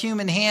out of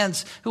human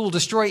hands who will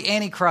destroy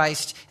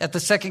Antichrist at the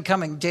second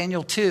coming,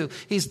 Daniel 2.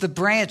 He's the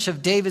branch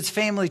of David's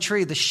family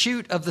tree, the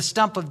shoot of the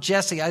stump of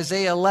Jesse,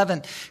 Isaiah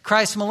 11.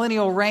 Christ's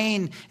millennial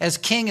reign as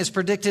king is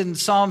predicted in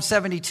Psalm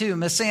 72.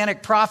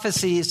 Messianic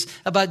prophecies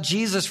about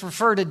Jesus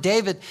refer to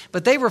David,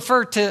 but they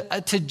refer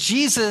to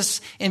Jesus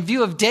in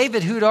view of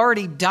David who'd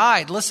already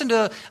died. Listen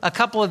to a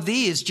couple of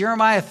these.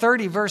 Jeremiah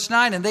 30, verse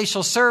 9, and they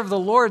shall serve the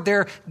Lord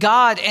their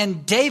God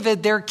and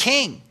David their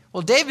king.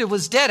 Well, David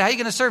was dead. How are you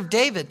going to serve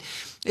David?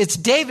 It's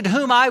David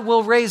whom I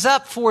will raise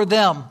up for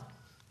them.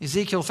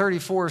 Ezekiel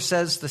 34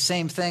 says the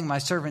same thing. My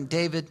servant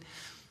David,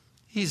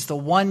 he's the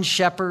one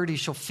shepherd. He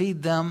shall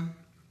feed them.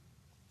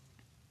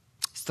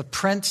 He's the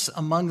prince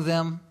among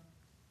them.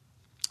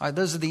 All right,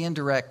 those are the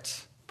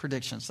indirect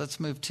predictions. Let's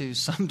move to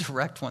some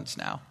direct ones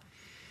now.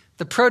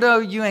 The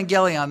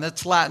proto-evangelion,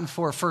 that's Latin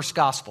for first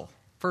gospel.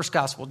 First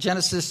gospel,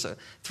 Genesis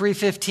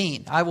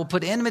 3:15. I will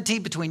put enmity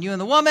between you and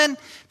the woman,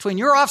 between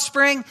your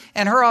offspring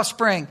and her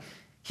offspring.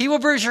 He will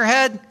bruise your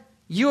head,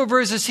 you will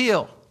bruise his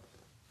heel.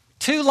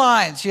 2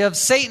 lines. You have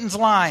Satan's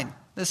line.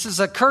 This is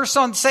a curse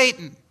on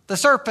Satan, the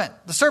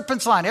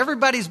serpent's line.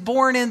 Everybody's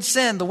born in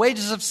sin. The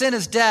wages of sin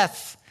is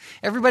death.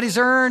 Everybody's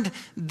earned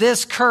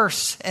this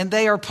curse, and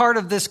they are part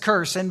of this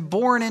curse and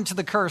born into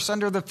the curse.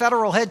 Under the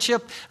federal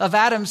headship of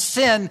Adam's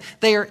sin,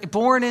 they are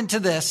born into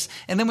this.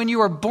 And then when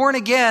you are born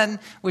again,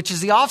 which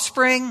is the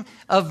offspring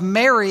of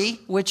Mary,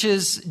 which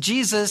is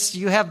Jesus,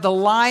 you have the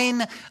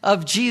line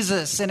of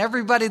Jesus. And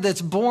everybody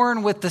that's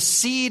born with the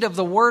seed of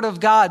the Word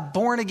of God,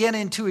 born again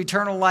into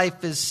eternal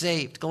life, is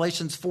saved.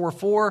 Galatians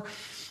 4:4.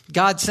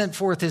 God sent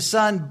forth his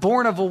son,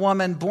 born of a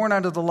woman, born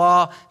under the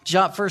law.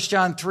 1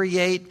 John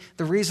 3:8.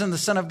 The reason the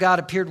Son of God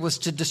appeared was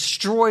to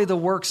destroy the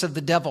works of the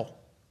devil.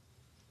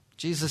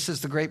 Jesus is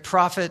the great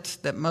prophet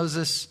that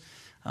Moses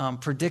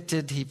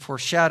predicted. He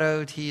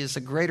foreshadowed. He is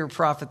a greater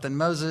prophet than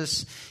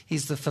Moses.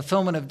 He's the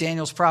fulfillment of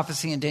Daniel's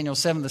prophecy in Daniel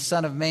 7. The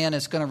Son of Man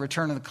is going to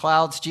return in the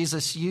clouds.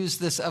 Jesus used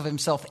this of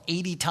himself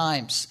 80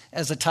 times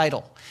as a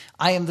title.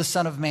 I am the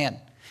Son of Man.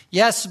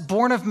 Yes,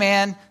 born of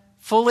man,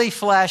 fully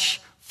flesh,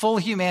 full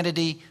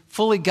humanity,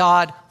 fully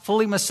God,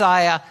 fully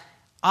Messiah.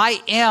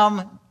 I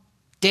am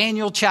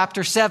Daniel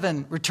chapter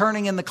 7,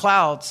 returning in the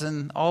clouds.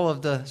 And all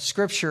of the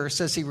scripture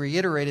says he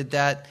reiterated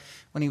that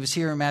when he was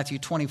here in Matthew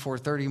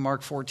 24:30,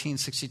 Mark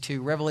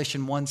 14:62,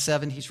 Revelation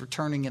 1:7, he's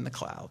returning in the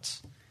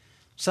clouds.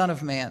 Son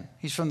of Man.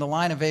 He's from the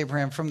line of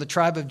Abraham, from the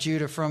tribe of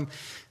Judah, from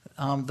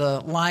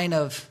the line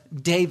of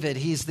David.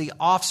 He's the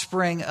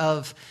offspring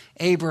of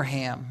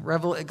Abraham.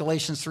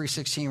 Galatians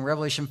 3:16,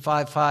 Revelation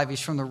 5:5. He's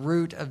from the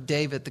root of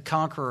David, the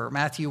conqueror.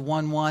 Matthew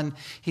 1:1.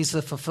 He's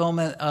the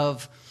fulfillment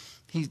of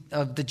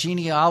the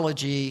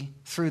genealogy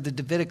through the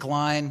Davidic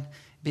line,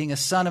 being a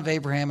son of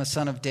Abraham, a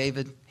son of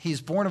David.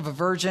 He's born of a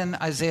virgin,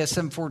 Isaiah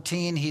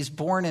 7:14. He's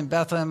born in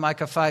Bethlehem,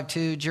 Micah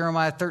 5:2.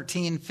 Jeremiah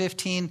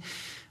 13:15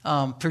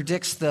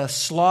 predicts the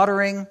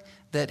slaughtering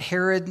that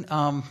Herod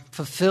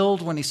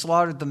fulfilled when he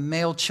slaughtered the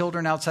male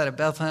children outside of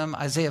Bethlehem.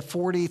 Isaiah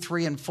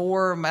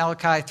 40:3-4,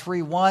 Malachi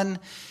 3:1,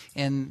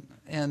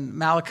 and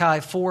Malachi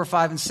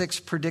 4:5-6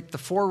 predict the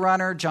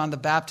forerunner, John the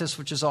Baptist,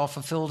 which is all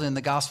fulfilled in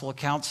the gospel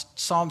accounts.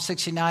 Psalm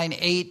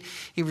 69:8,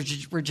 he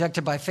was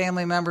rejected by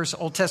family members.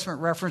 Old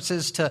Testament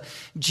references to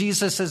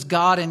Jesus as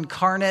God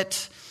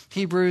incarnate.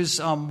 Hebrews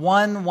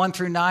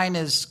 1:1-9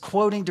 is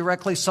quoting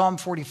directly Psalm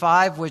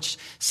 45, which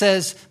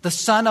says, the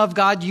Son of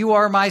God, you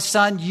are my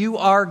son, you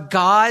are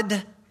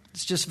God.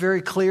 It's just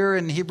very clear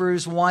in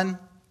Hebrews 1.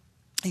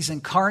 He's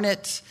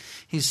incarnate,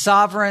 he's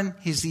sovereign,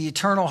 he's the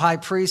eternal high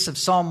priest of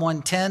Psalm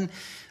 110.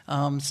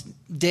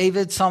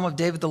 Psalm of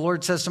David, the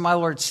Lord says to my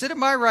Lord, sit at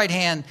my right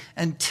hand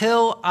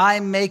until I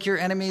make your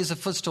enemies a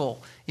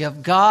footstool. You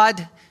have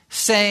God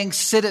saying,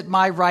 sit at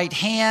my right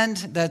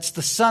hand. That's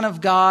the Son of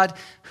God,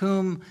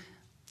 whom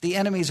the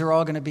enemies are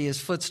all going to be his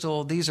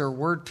footstool. These are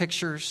word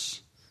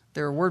pictures.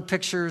 There are word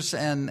pictures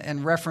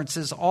and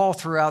references all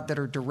throughout that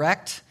are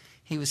direct.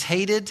 He was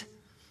hated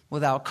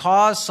without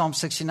cause. Psalm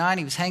 69,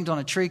 he was hanged on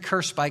a tree,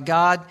 cursed by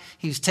God.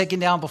 He was taken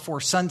down before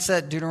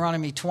sunset.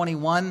 Deuteronomy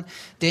 21.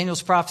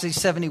 Daniel's prophecy,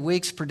 70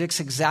 weeks, predicts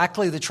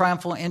exactly the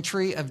triumphal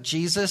entry of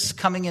Jesus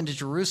coming into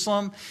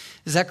Jerusalem.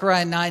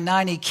 Zechariah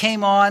 9:9, he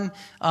came on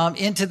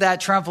into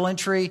that triumphal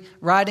entry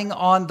riding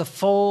on the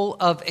foal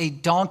of a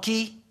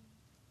donkey.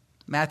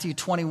 Matthew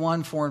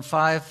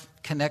 21:4-5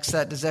 connects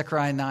that to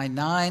Zechariah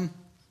 9:9.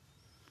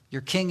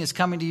 Your king is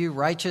coming to you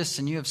righteous,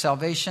 and you have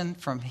salvation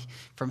from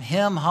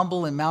him,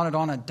 humble and mounted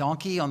on a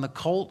donkey, on the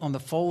colt, on the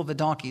foal of a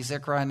donkey,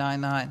 Zechariah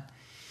 9:9.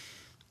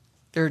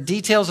 There are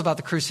details about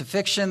the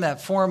crucifixion.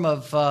 That form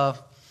of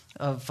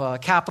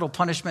capital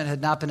punishment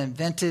had not been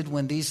invented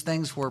when these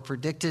things were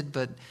predicted,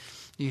 but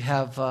you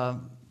have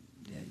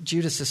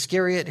Judas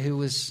Iscariot, who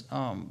was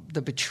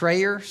the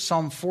betrayer.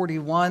 Psalm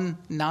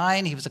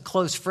 41:9, he was a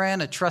close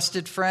friend, a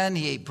trusted friend.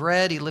 He ate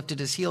bread. He lifted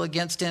his heel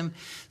against him.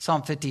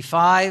 Psalm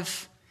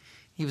 55,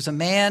 he was a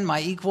man,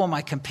 my equal,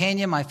 my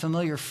companion, my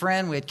familiar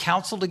friend. We had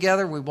counsel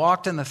together. We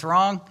walked in the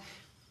throng.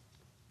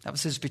 That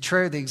was his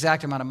betrayer. The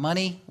exact amount of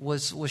money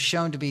was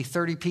shown to be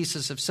 30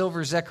 pieces of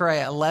silver.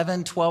 Zechariah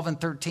 11, 12, and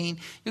 13.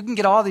 You can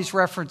get all these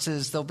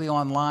references. They'll be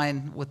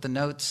online with the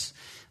notes.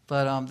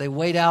 But they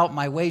weighed out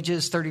my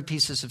wages, 30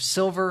 pieces of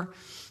silver.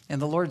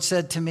 And the Lord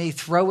said to me,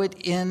 throw it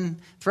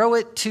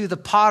to the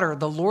potter,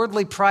 the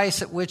lordly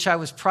price at which I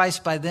was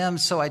priced by them.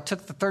 So I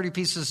took the 30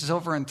 pieces of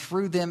silver and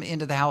threw them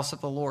into the house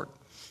of the Lord.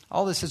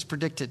 All this is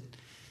predicted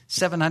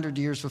 700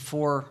 years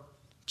before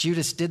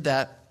Judas did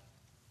that.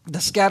 The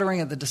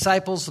scattering of the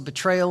disciples, the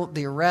betrayal,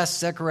 the arrest,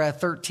 Zechariah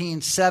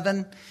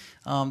 13:7.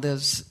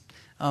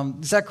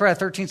 Zechariah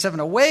 13:7,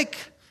 awake,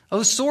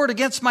 O sword,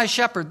 against my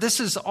shepherd. This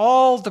is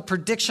all the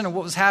prediction of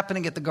what was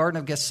happening at the Garden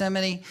of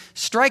Gethsemane.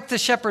 Strike the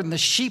shepherd and the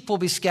sheep will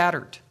be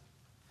scattered.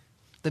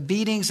 The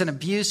beatings and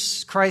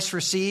abuse Christ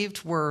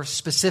received were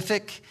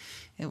specific.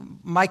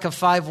 Micah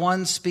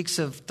 5:1 speaks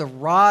of the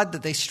rod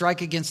that they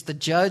strike against the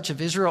judge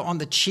of Israel on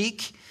the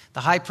cheek.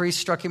 The high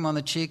priest struck him on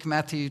the cheek,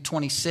 Matthew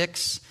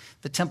 26.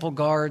 The temple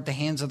guard, the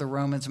hands of the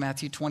Romans,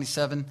 Matthew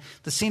 27.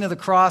 The scene of the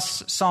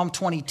cross, Psalm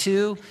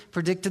 22,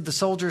 predicted the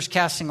soldiers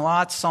casting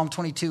lots, Psalm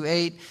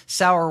 22:8.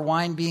 Sour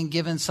wine being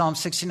given, Psalm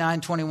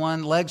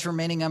 69:21. Legs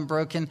remaining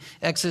unbroken,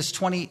 Exodus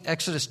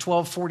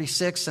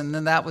 12:46. And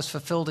then that was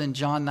fulfilled in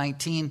John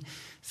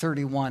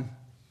 19:31. You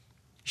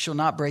shall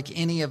not break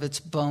any of its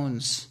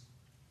bones.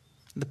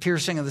 The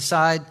piercing of the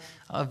side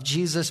of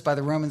Jesus by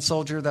the Roman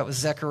soldier, that was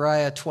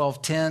Zechariah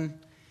 12:10.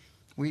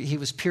 He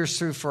was pierced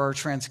through for our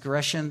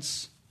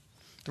transgressions.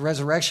 The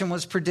resurrection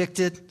was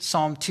predicted,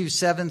 Psalm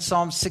 2:7,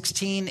 Psalm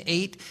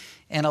 16:8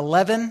 and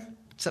 11.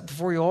 Set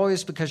before you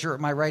always, because you're at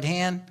my right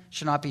hand,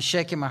 shall not be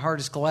shaken. My heart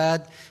is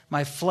glad.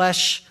 My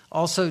flesh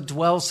also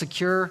dwells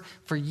secure.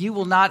 For you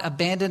will not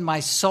abandon my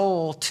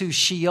soul to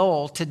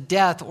Sheol, to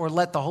death, or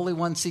let the Holy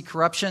One see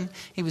corruption.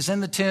 He was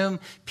in the tomb.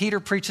 Peter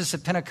preaches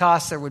at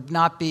Pentecost there would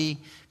not be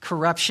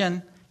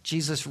corruption.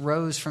 Jesus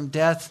rose from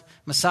death.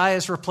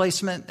 Messiah's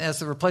replacement, as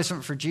the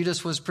replacement for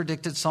Judas, was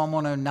predicted, Psalm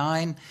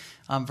 109.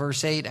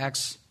 Verse 8,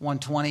 Acts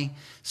 1:20,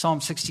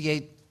 Psalm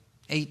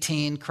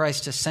 68:18,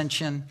 Christ's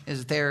ascension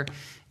is there.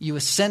 You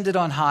ascended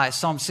on high,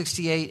 Psalm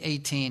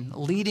 68:18,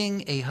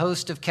 leading a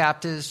host of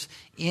captives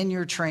in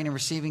your train and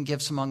receiving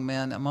gifts among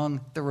men,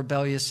 among the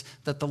rebellious,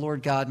 that the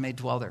Lord God may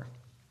dwell there.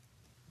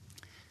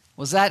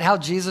 Was that how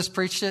Jesus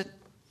preached it?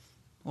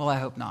 Well, I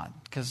hope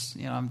not, because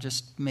I'm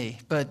just me.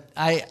 But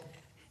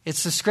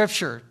it's the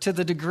Scripture. To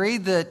the degree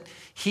that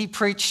he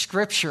preached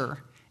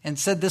Scripture and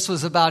said this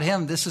was about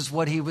him, this is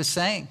what he was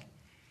saying.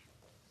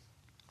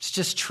 It's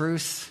just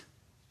truth.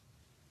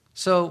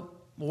 So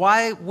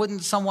why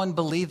wouldn't someone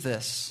believe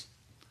this?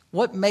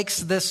 What makes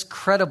this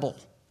credible?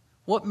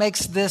 What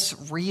makes this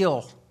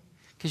real?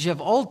 Because you have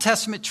Old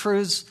Testament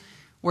truths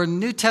where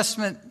New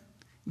Testament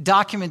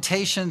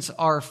documentations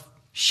are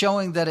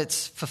showing that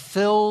it's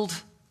fulfilled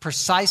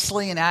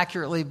precisely and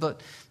accurately,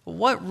 but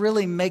what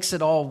really makes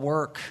it all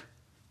work?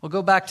 We'll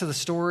go back to the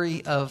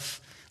story of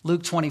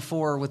Luke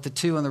 24 with the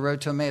two on the road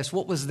to Emmaus.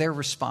 What was their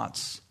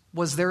response?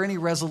 Was there any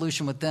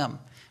resolution with them?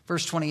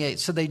 Verse 28,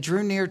 so they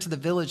drew near to the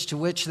village to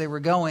which they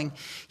were going.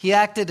 He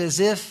acted as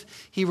if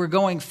he were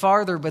going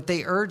farther, but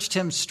they urged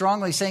him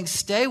strongly, saying,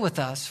 stay with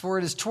us, for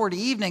it is toward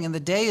evening, and the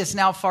day is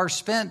now far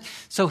spent.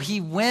 So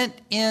he went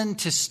in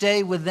to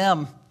stay with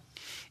them.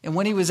 And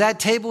when he was at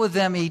table with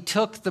them, he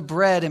took the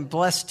bread and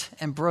blessed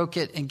and broke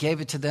it and gave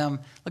it to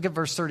them. Look at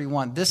verse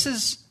 31. This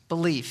is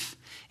belief.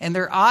 And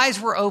their eyes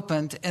were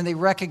opened, and they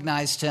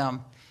recognized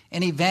him,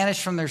 and he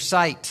vanished from their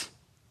sight.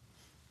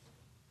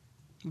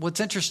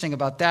 What's interesting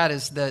about that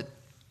is that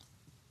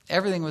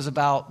everything was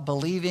about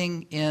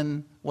believing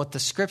in what the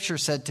Scripture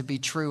said to be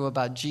true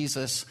about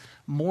Jesus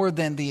more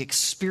than the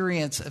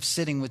experience of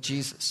sitting with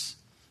Jesus.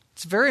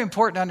 It's very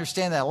important to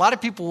understand that. A lot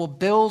of people will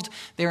build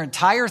their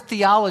entire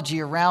theology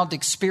around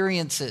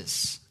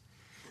experiences.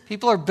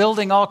 People are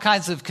building all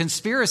kinds of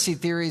conspiracy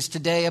theories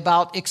today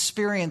about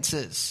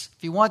experiences.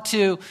 If you want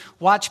to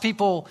watch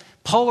people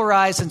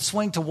polarize and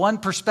swing to one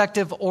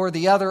perspective or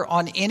the other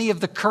on any of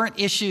the current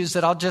issues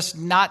that I'll just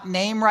not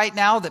name right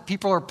now that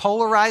people are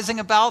polarizing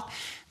about,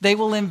 they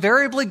will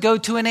invariably go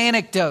to an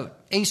anecdote,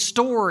 a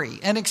story,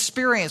 an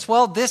experience.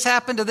 Well, this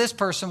happened to this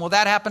person. Well,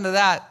 that happened to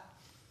that.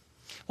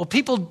 Well,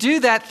 people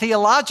do that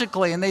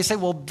theologically, and they say,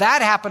 well,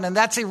 that happened, and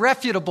that's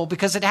irrefutable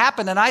because it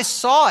happened, and I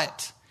saw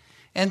it.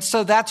 And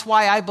so that's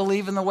why I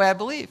believe in the way I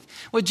believe.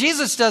 What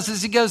Jesus does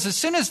is he goes, as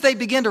soon as they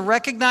begin to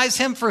recognize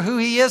him for who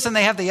he is, and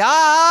they have the,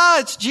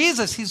 it's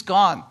Jesus, he's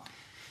gone.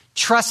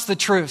 Trust the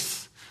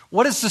truth.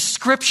 What does the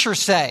Scripture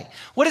say?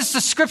 What is the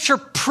Scripture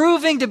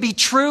proving to be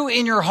true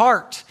in your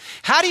heart?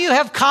 How do you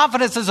have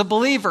confidence as a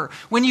believer?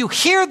 When you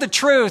hear the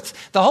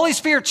truth, the Holy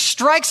Spirit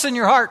strikes in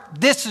your heart,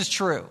 this is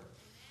true.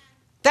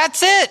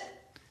 That's it.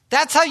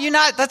 That's how you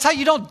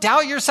don't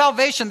doubt your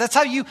salvation. That's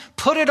how you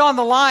put it on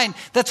the line.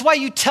 That's why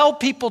you tell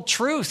people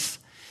truth.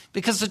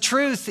 because the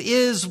truth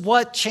is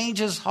what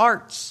changes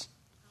hearts.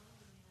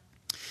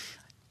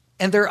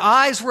 And their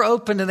eyes were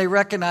opened and they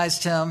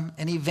recognized him,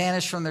 and he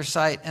vanished from their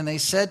sight. And they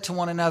said to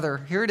one another,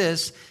 here it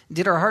is,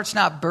 did our hearts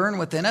not burn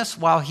within us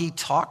while he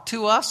talked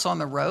to us on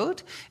the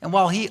road and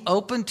while he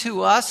opened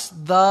to us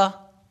the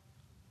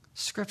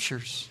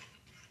Scriptures?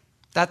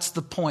 That's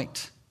the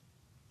point.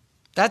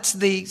 That's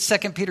the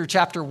 2 Peter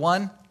chapter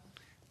 1,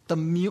 the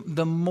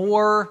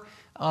more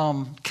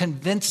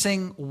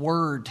convincing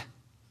word.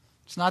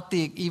 It's not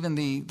even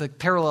the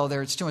parallel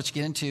there. It's too much to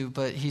get into,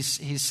 but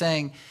he's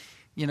saying,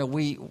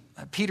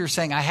 Peter's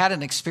saying, I had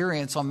an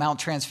experience on Mount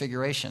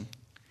Transfiguration,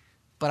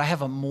 but I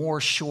have a more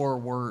sure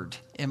word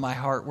in my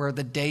heart where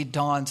the day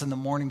dawns and the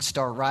morning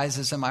star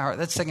rises in my heart.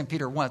 That's 2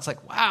 Peter 1. It's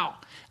like, wow,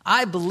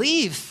 I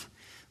believe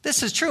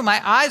this is true.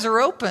 My eyes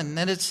are open,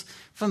 and it's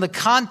from the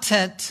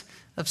content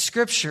of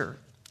Scripture.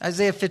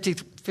 Isaiah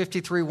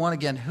 53, 1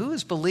 again. Who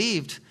has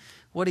believed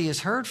what he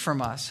has heard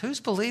from us? Who's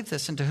believed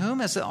this? And to whom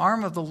has the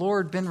arm of the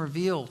Lord been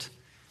revealed?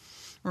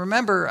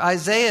 Remember,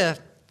 Isaiah,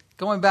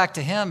 going back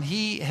to him,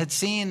 he had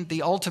seen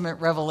the ultimate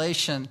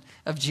revelation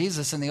of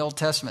Jesus in the Old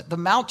Testament. The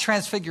Mount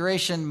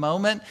Transfiguration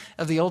moment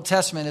of the Old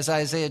Testament is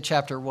Isaiah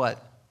chapter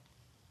what?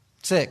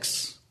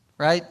 6,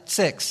 right?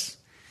 6.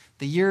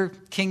 The year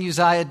King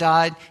Uzziah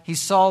died, he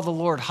saw the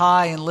Lord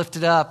high and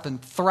lifted up,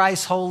 and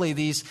thrice holy,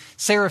 these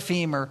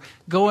seraphim are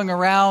going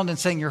around and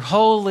saying, you're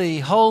holy,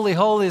 holy,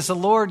 holy is the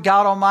Lord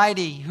God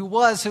Almighty, who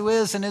was, who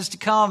is, and is to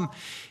come.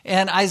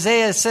 And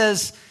Isaiah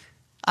says,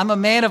 I'm a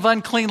man of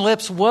unclean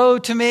lips. Woe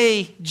to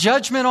me.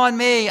 Judgment on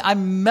me.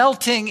 I'm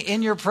melting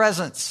in your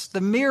presence. The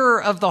mirror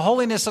of the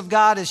holiness of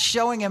God is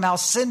showing him how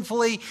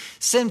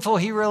sinful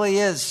he really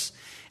is.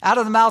 Out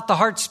of the mouth, the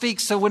heart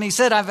speaks. So when he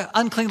said, I have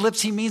unclean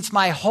lips, he means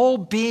my whole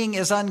being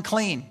is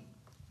unclean.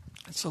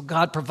 And so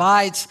God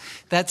provides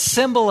that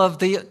symbol of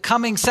the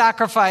coming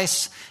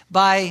sacrifice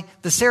by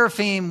the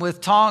seraphim with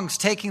tongs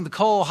taking the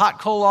hot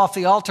coal off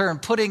the altar and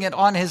putting it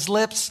on his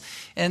lips,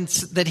 and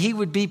that he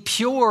would be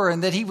pure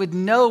and that he would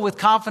know with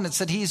confidence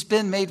that he's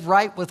been made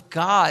right with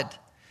God.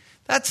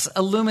 That's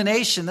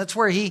illumination. That's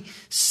where he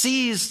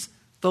sees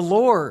the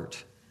Lord.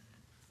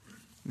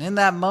 And in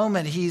that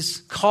moment, he's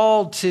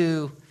called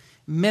to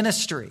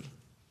ministry.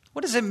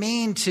 What does it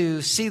mean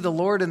to see the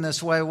Lord in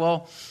this way?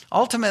 Well,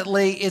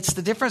 ultimately, it's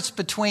the difference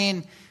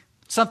between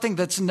something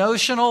that's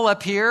notional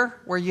up here,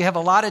 where you have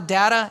a lot of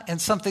data,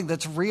 and something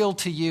that's real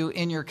to you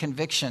in your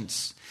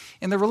convictions.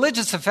 In the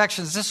religious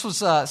affections, this was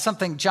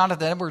something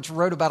Jonathan Edwards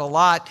wrote about a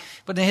lot,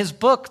 but in his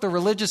book, The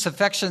Religious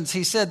Affections,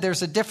 he said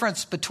there's a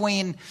difference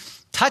between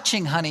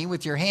touching honey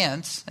with your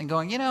hands and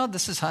going,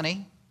 this is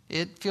honey.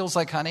 It feels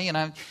like honey,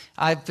 and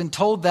I've been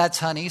told that's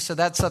honey, so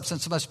that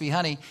substance must be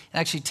honey, and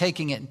actually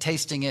taking it and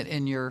tasting it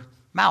in your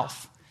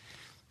mouth.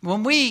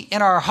 When we,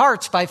 in our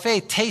hearts, by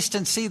faith, taste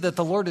and see that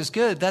the Lord is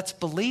good, that's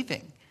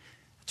believing.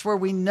 It's where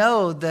we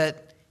know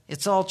that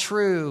it's all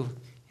true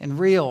and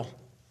real.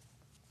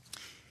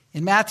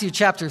 In Matthew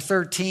chapter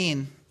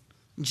 13,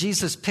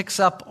 Jesus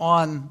picks up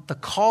on the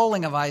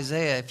calling of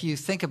Isaiah. If you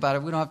think about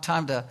it, we don't have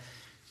time to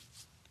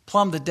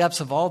plumb the depths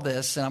of all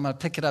this, and I'm going to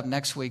pick it up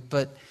next week,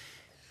 but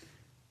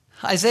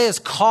Isaiah's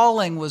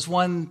calling was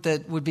one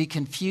that would be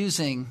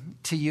confusing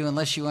to you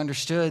unless you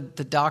understood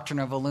the doctrine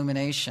of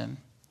illumination.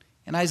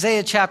 In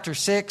Isaiah chapter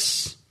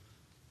 6,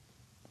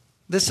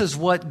 this is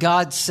what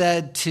God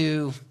said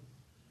to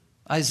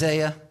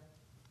Isaiah.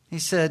 He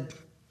said,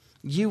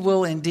 you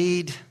will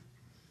indeed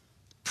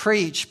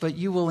preach, but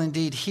you will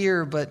indeed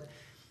hear, but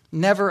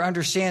never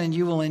understand, and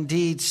you will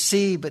indeed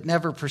see, but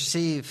never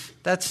perceive.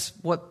 That's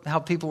how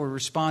people would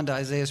respond to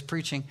Isaiah's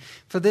preaching.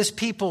 For this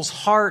people's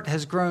heart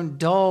has grown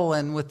dull,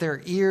 and with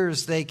their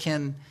ears they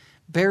can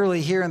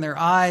barely hear, and their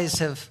eyes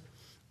have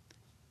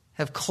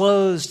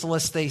closed,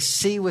 lest they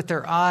see with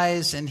their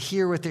eyes and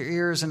hear with their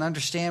ears and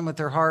understand with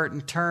their heart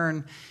and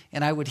turn,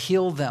 and I would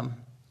heal them.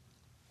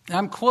 And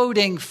I'm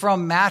quoting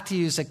from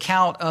Matthew's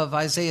account of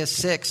Isaiah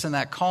 6 and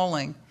that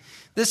calling.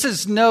 This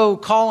is no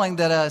calling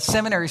that a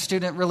seminary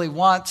student really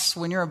wants.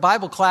 When you're in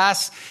Bible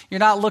class, you're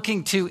not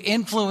looking to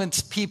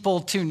influence people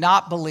to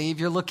not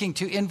believe. You're looking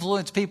to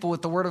influence people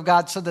with the Word of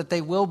God so that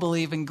they will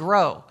believe and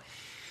grow.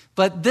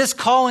 But this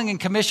calling and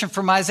commission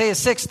from Isaiah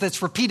 6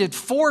 that's repeated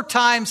 4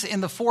 times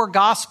in the 4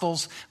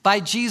 Gospels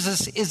by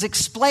Jesus is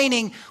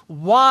explaining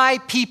why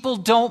people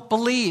don't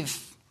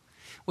believe.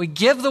 We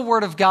give the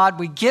Word of God,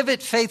 we give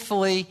it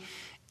faithfully,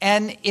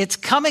 and it's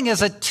coming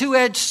as a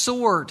two-edged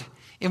sword.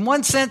 In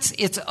one sense,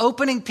 it's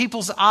opening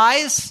people's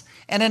eyes,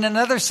 and in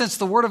another sense,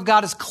 the Word of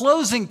God is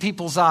closing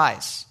people's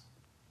eyes.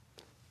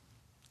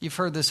 You've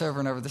heard this over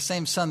and over. The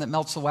same sun that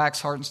melts the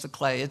wax hardens the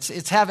clay.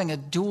 It's having a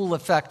dual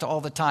effect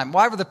all the time.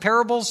 Why were the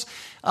parables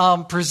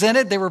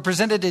presented? They were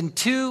presented in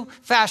 2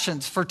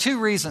 fashions for 2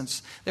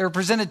 reasons. They were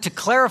presented to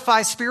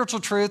clarify spiritual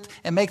truth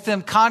and make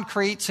them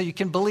concrete so you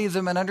can believe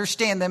them and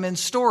understand them in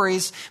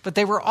stories. But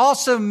they were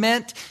also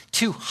meant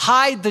to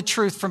hide the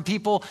truth from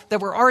people that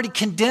were already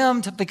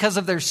condemned because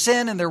of their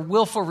sin and their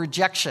willful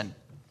rejection.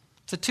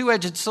 It's a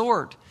two-edged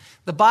sword.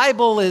 The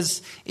Bible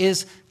is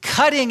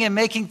cutting and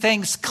making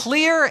things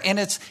clear, and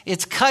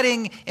it's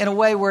cutting in a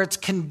way where it's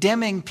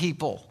condemning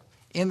people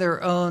in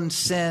their own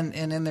sin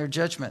and in their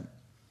judgment.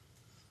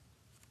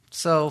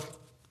 So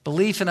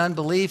belief and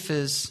unbelief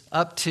is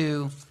up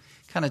to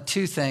kind of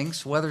two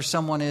things: whether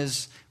someone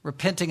is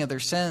repenting of their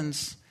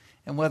sins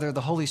and whether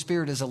the Holy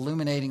Spirit is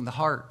illuminating the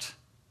heart.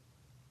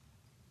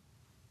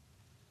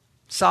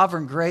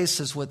 Sovereign grace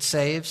is what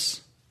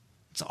saves.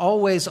 It's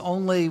always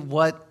only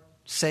what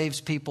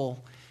saves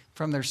people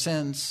from their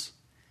sins.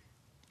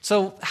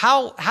 So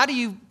how do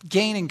you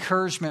gain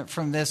encouragement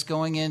from this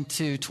going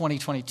into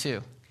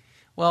 2022?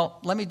 Well,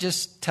 let me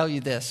just tell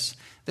you this.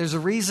 There's a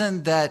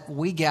reason that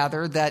we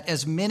gather, that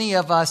as many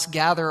of us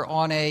gather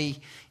on a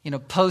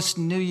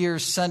post-New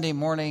Year's Sunday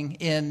morning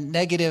in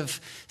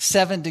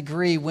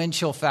 -7-degree wind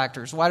chill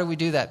factors. Why do we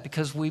do that?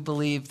 Because we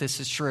believe this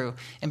is true.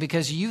 And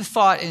because you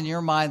thought in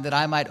your mind that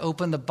I might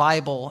open the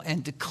Bible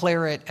and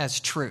declare it as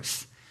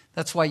truth.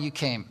 That's why you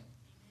came.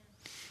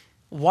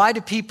 Why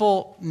do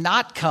people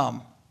not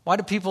come? Why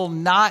do people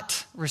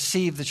not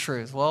receive the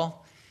truth?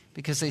 Well,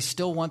 because they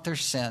still want their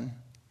sin,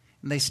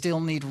 and they still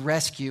need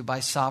rescue by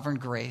sovereign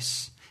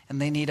grace. And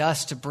they need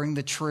us to bring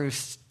the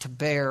truth to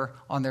bear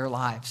on their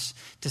lives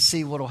to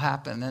see what will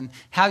happen. And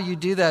how you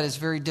do that is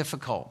very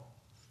difficult.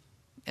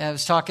 And I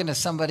was talking to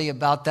somebody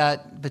about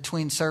that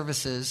between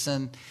services,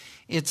 and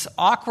it's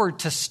awkward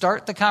to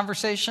start the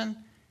conversation.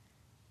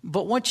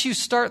 But once you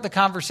start the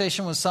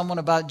conversation with someone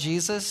about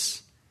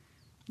Jesus,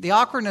 the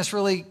awkwardness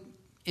really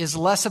is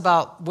less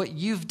about what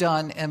you've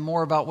done and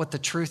more about what the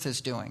truth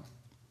is doing.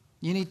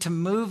 You need to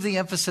move the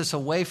emphasis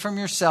away from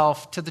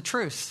yourself to the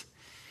truth.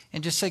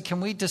 And just say,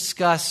 can we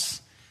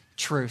discuss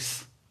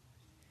truth?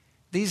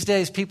 These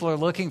days, people are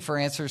looking for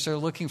answers. They're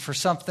looking for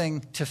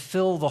something to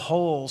fill the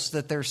holes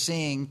that they're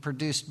seeing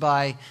produced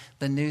by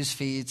the news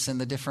feeds and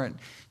the different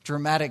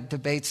dramatic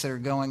debates that are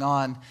going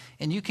on.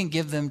 And you can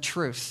give them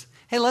truth.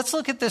 Hey, let's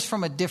look at this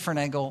from a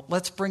different angle.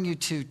 Let's bring you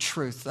to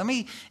truth. Let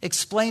me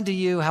explain to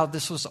you how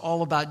this was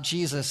all about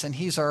Jesus, and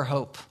he's our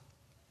hope.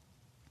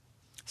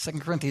 2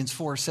 Corinthians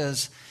 4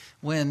 says,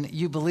 when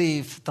you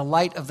believe, the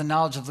light of the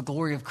knowledge of the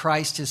glory of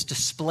Christ is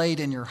displayed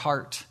in your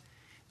heart.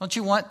 Don't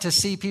you want to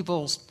see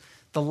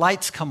the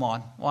lights come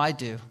on? Well, I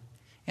do.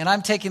 And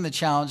I'm taking the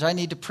challenge. I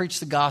need to preach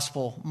the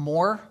gospel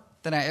more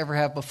than I ever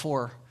have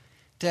before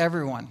to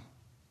everyone.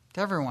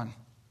 To everyone.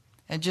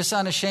 And just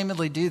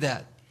unashamedly do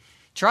that.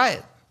 Try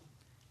it.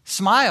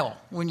 Smile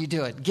when you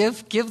do it.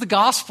 Give the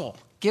gospel.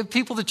 Give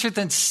people the truth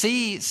and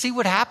see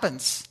what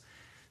happens.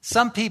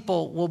 Some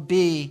people will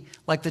be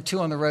like the two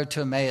on the road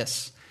to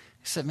Emmaus.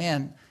 He said,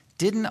 man,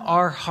 didn't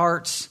our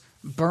hearts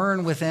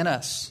burn within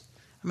us?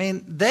 I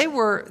mean, they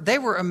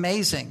were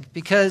amazing,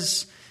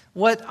 because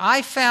what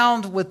I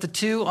found with the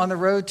two on the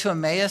road to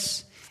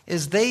Emmaus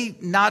is they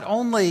not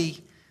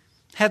only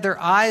had their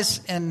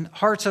eyes and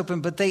hearts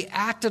open, but they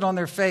acted on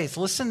their faith.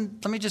 Listen,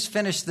 let me just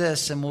finish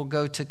this and we'll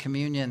go to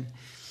communion.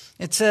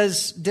 It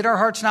says, did our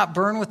hearts not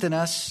burn within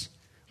us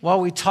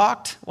while he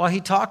talked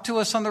to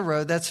us on the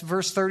road? That's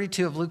verse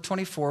 32 of Luke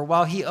 24.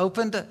 While he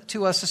opened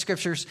to us the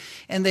scriptures,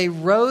 and they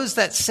rose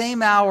that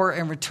same hour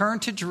and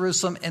returned to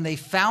Jerusalem, and they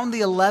found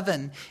the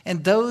 11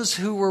 and those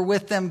who were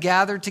with them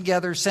gathered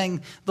together,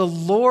 saying, the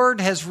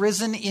Lord has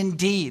risen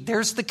indeed.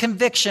 There's the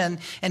conviction,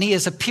 and he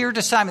has appeared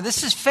to Simon.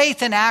 This is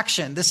faith in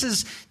action. This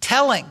is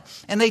telling.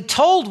 And they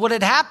told what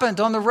had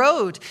happened on the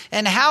road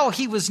and how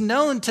he was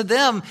known to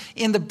them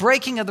in the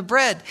breaking of the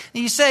bread.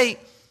 And you say,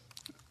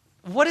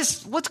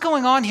 what's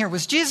going on here?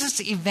 Was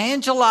Jesus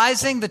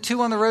evangelizing the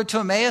two on the road to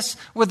Emmaus?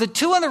 Were the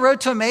two on the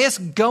road to Emmaus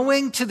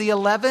going to the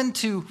 11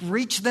 to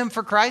reach them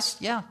for Christ?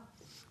 Yeah.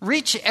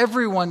 Reach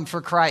everyone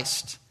for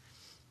Christ.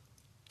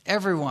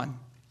 Everyone.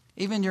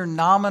 Even your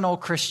nominal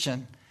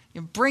Christian.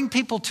 You bring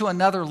people to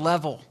another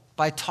level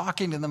by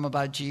talking to them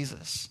about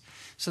Jesus,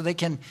 so they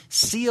can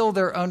seal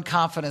their own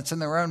confidence in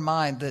their own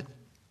mind that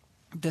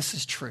this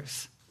is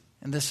truth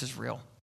and this is real.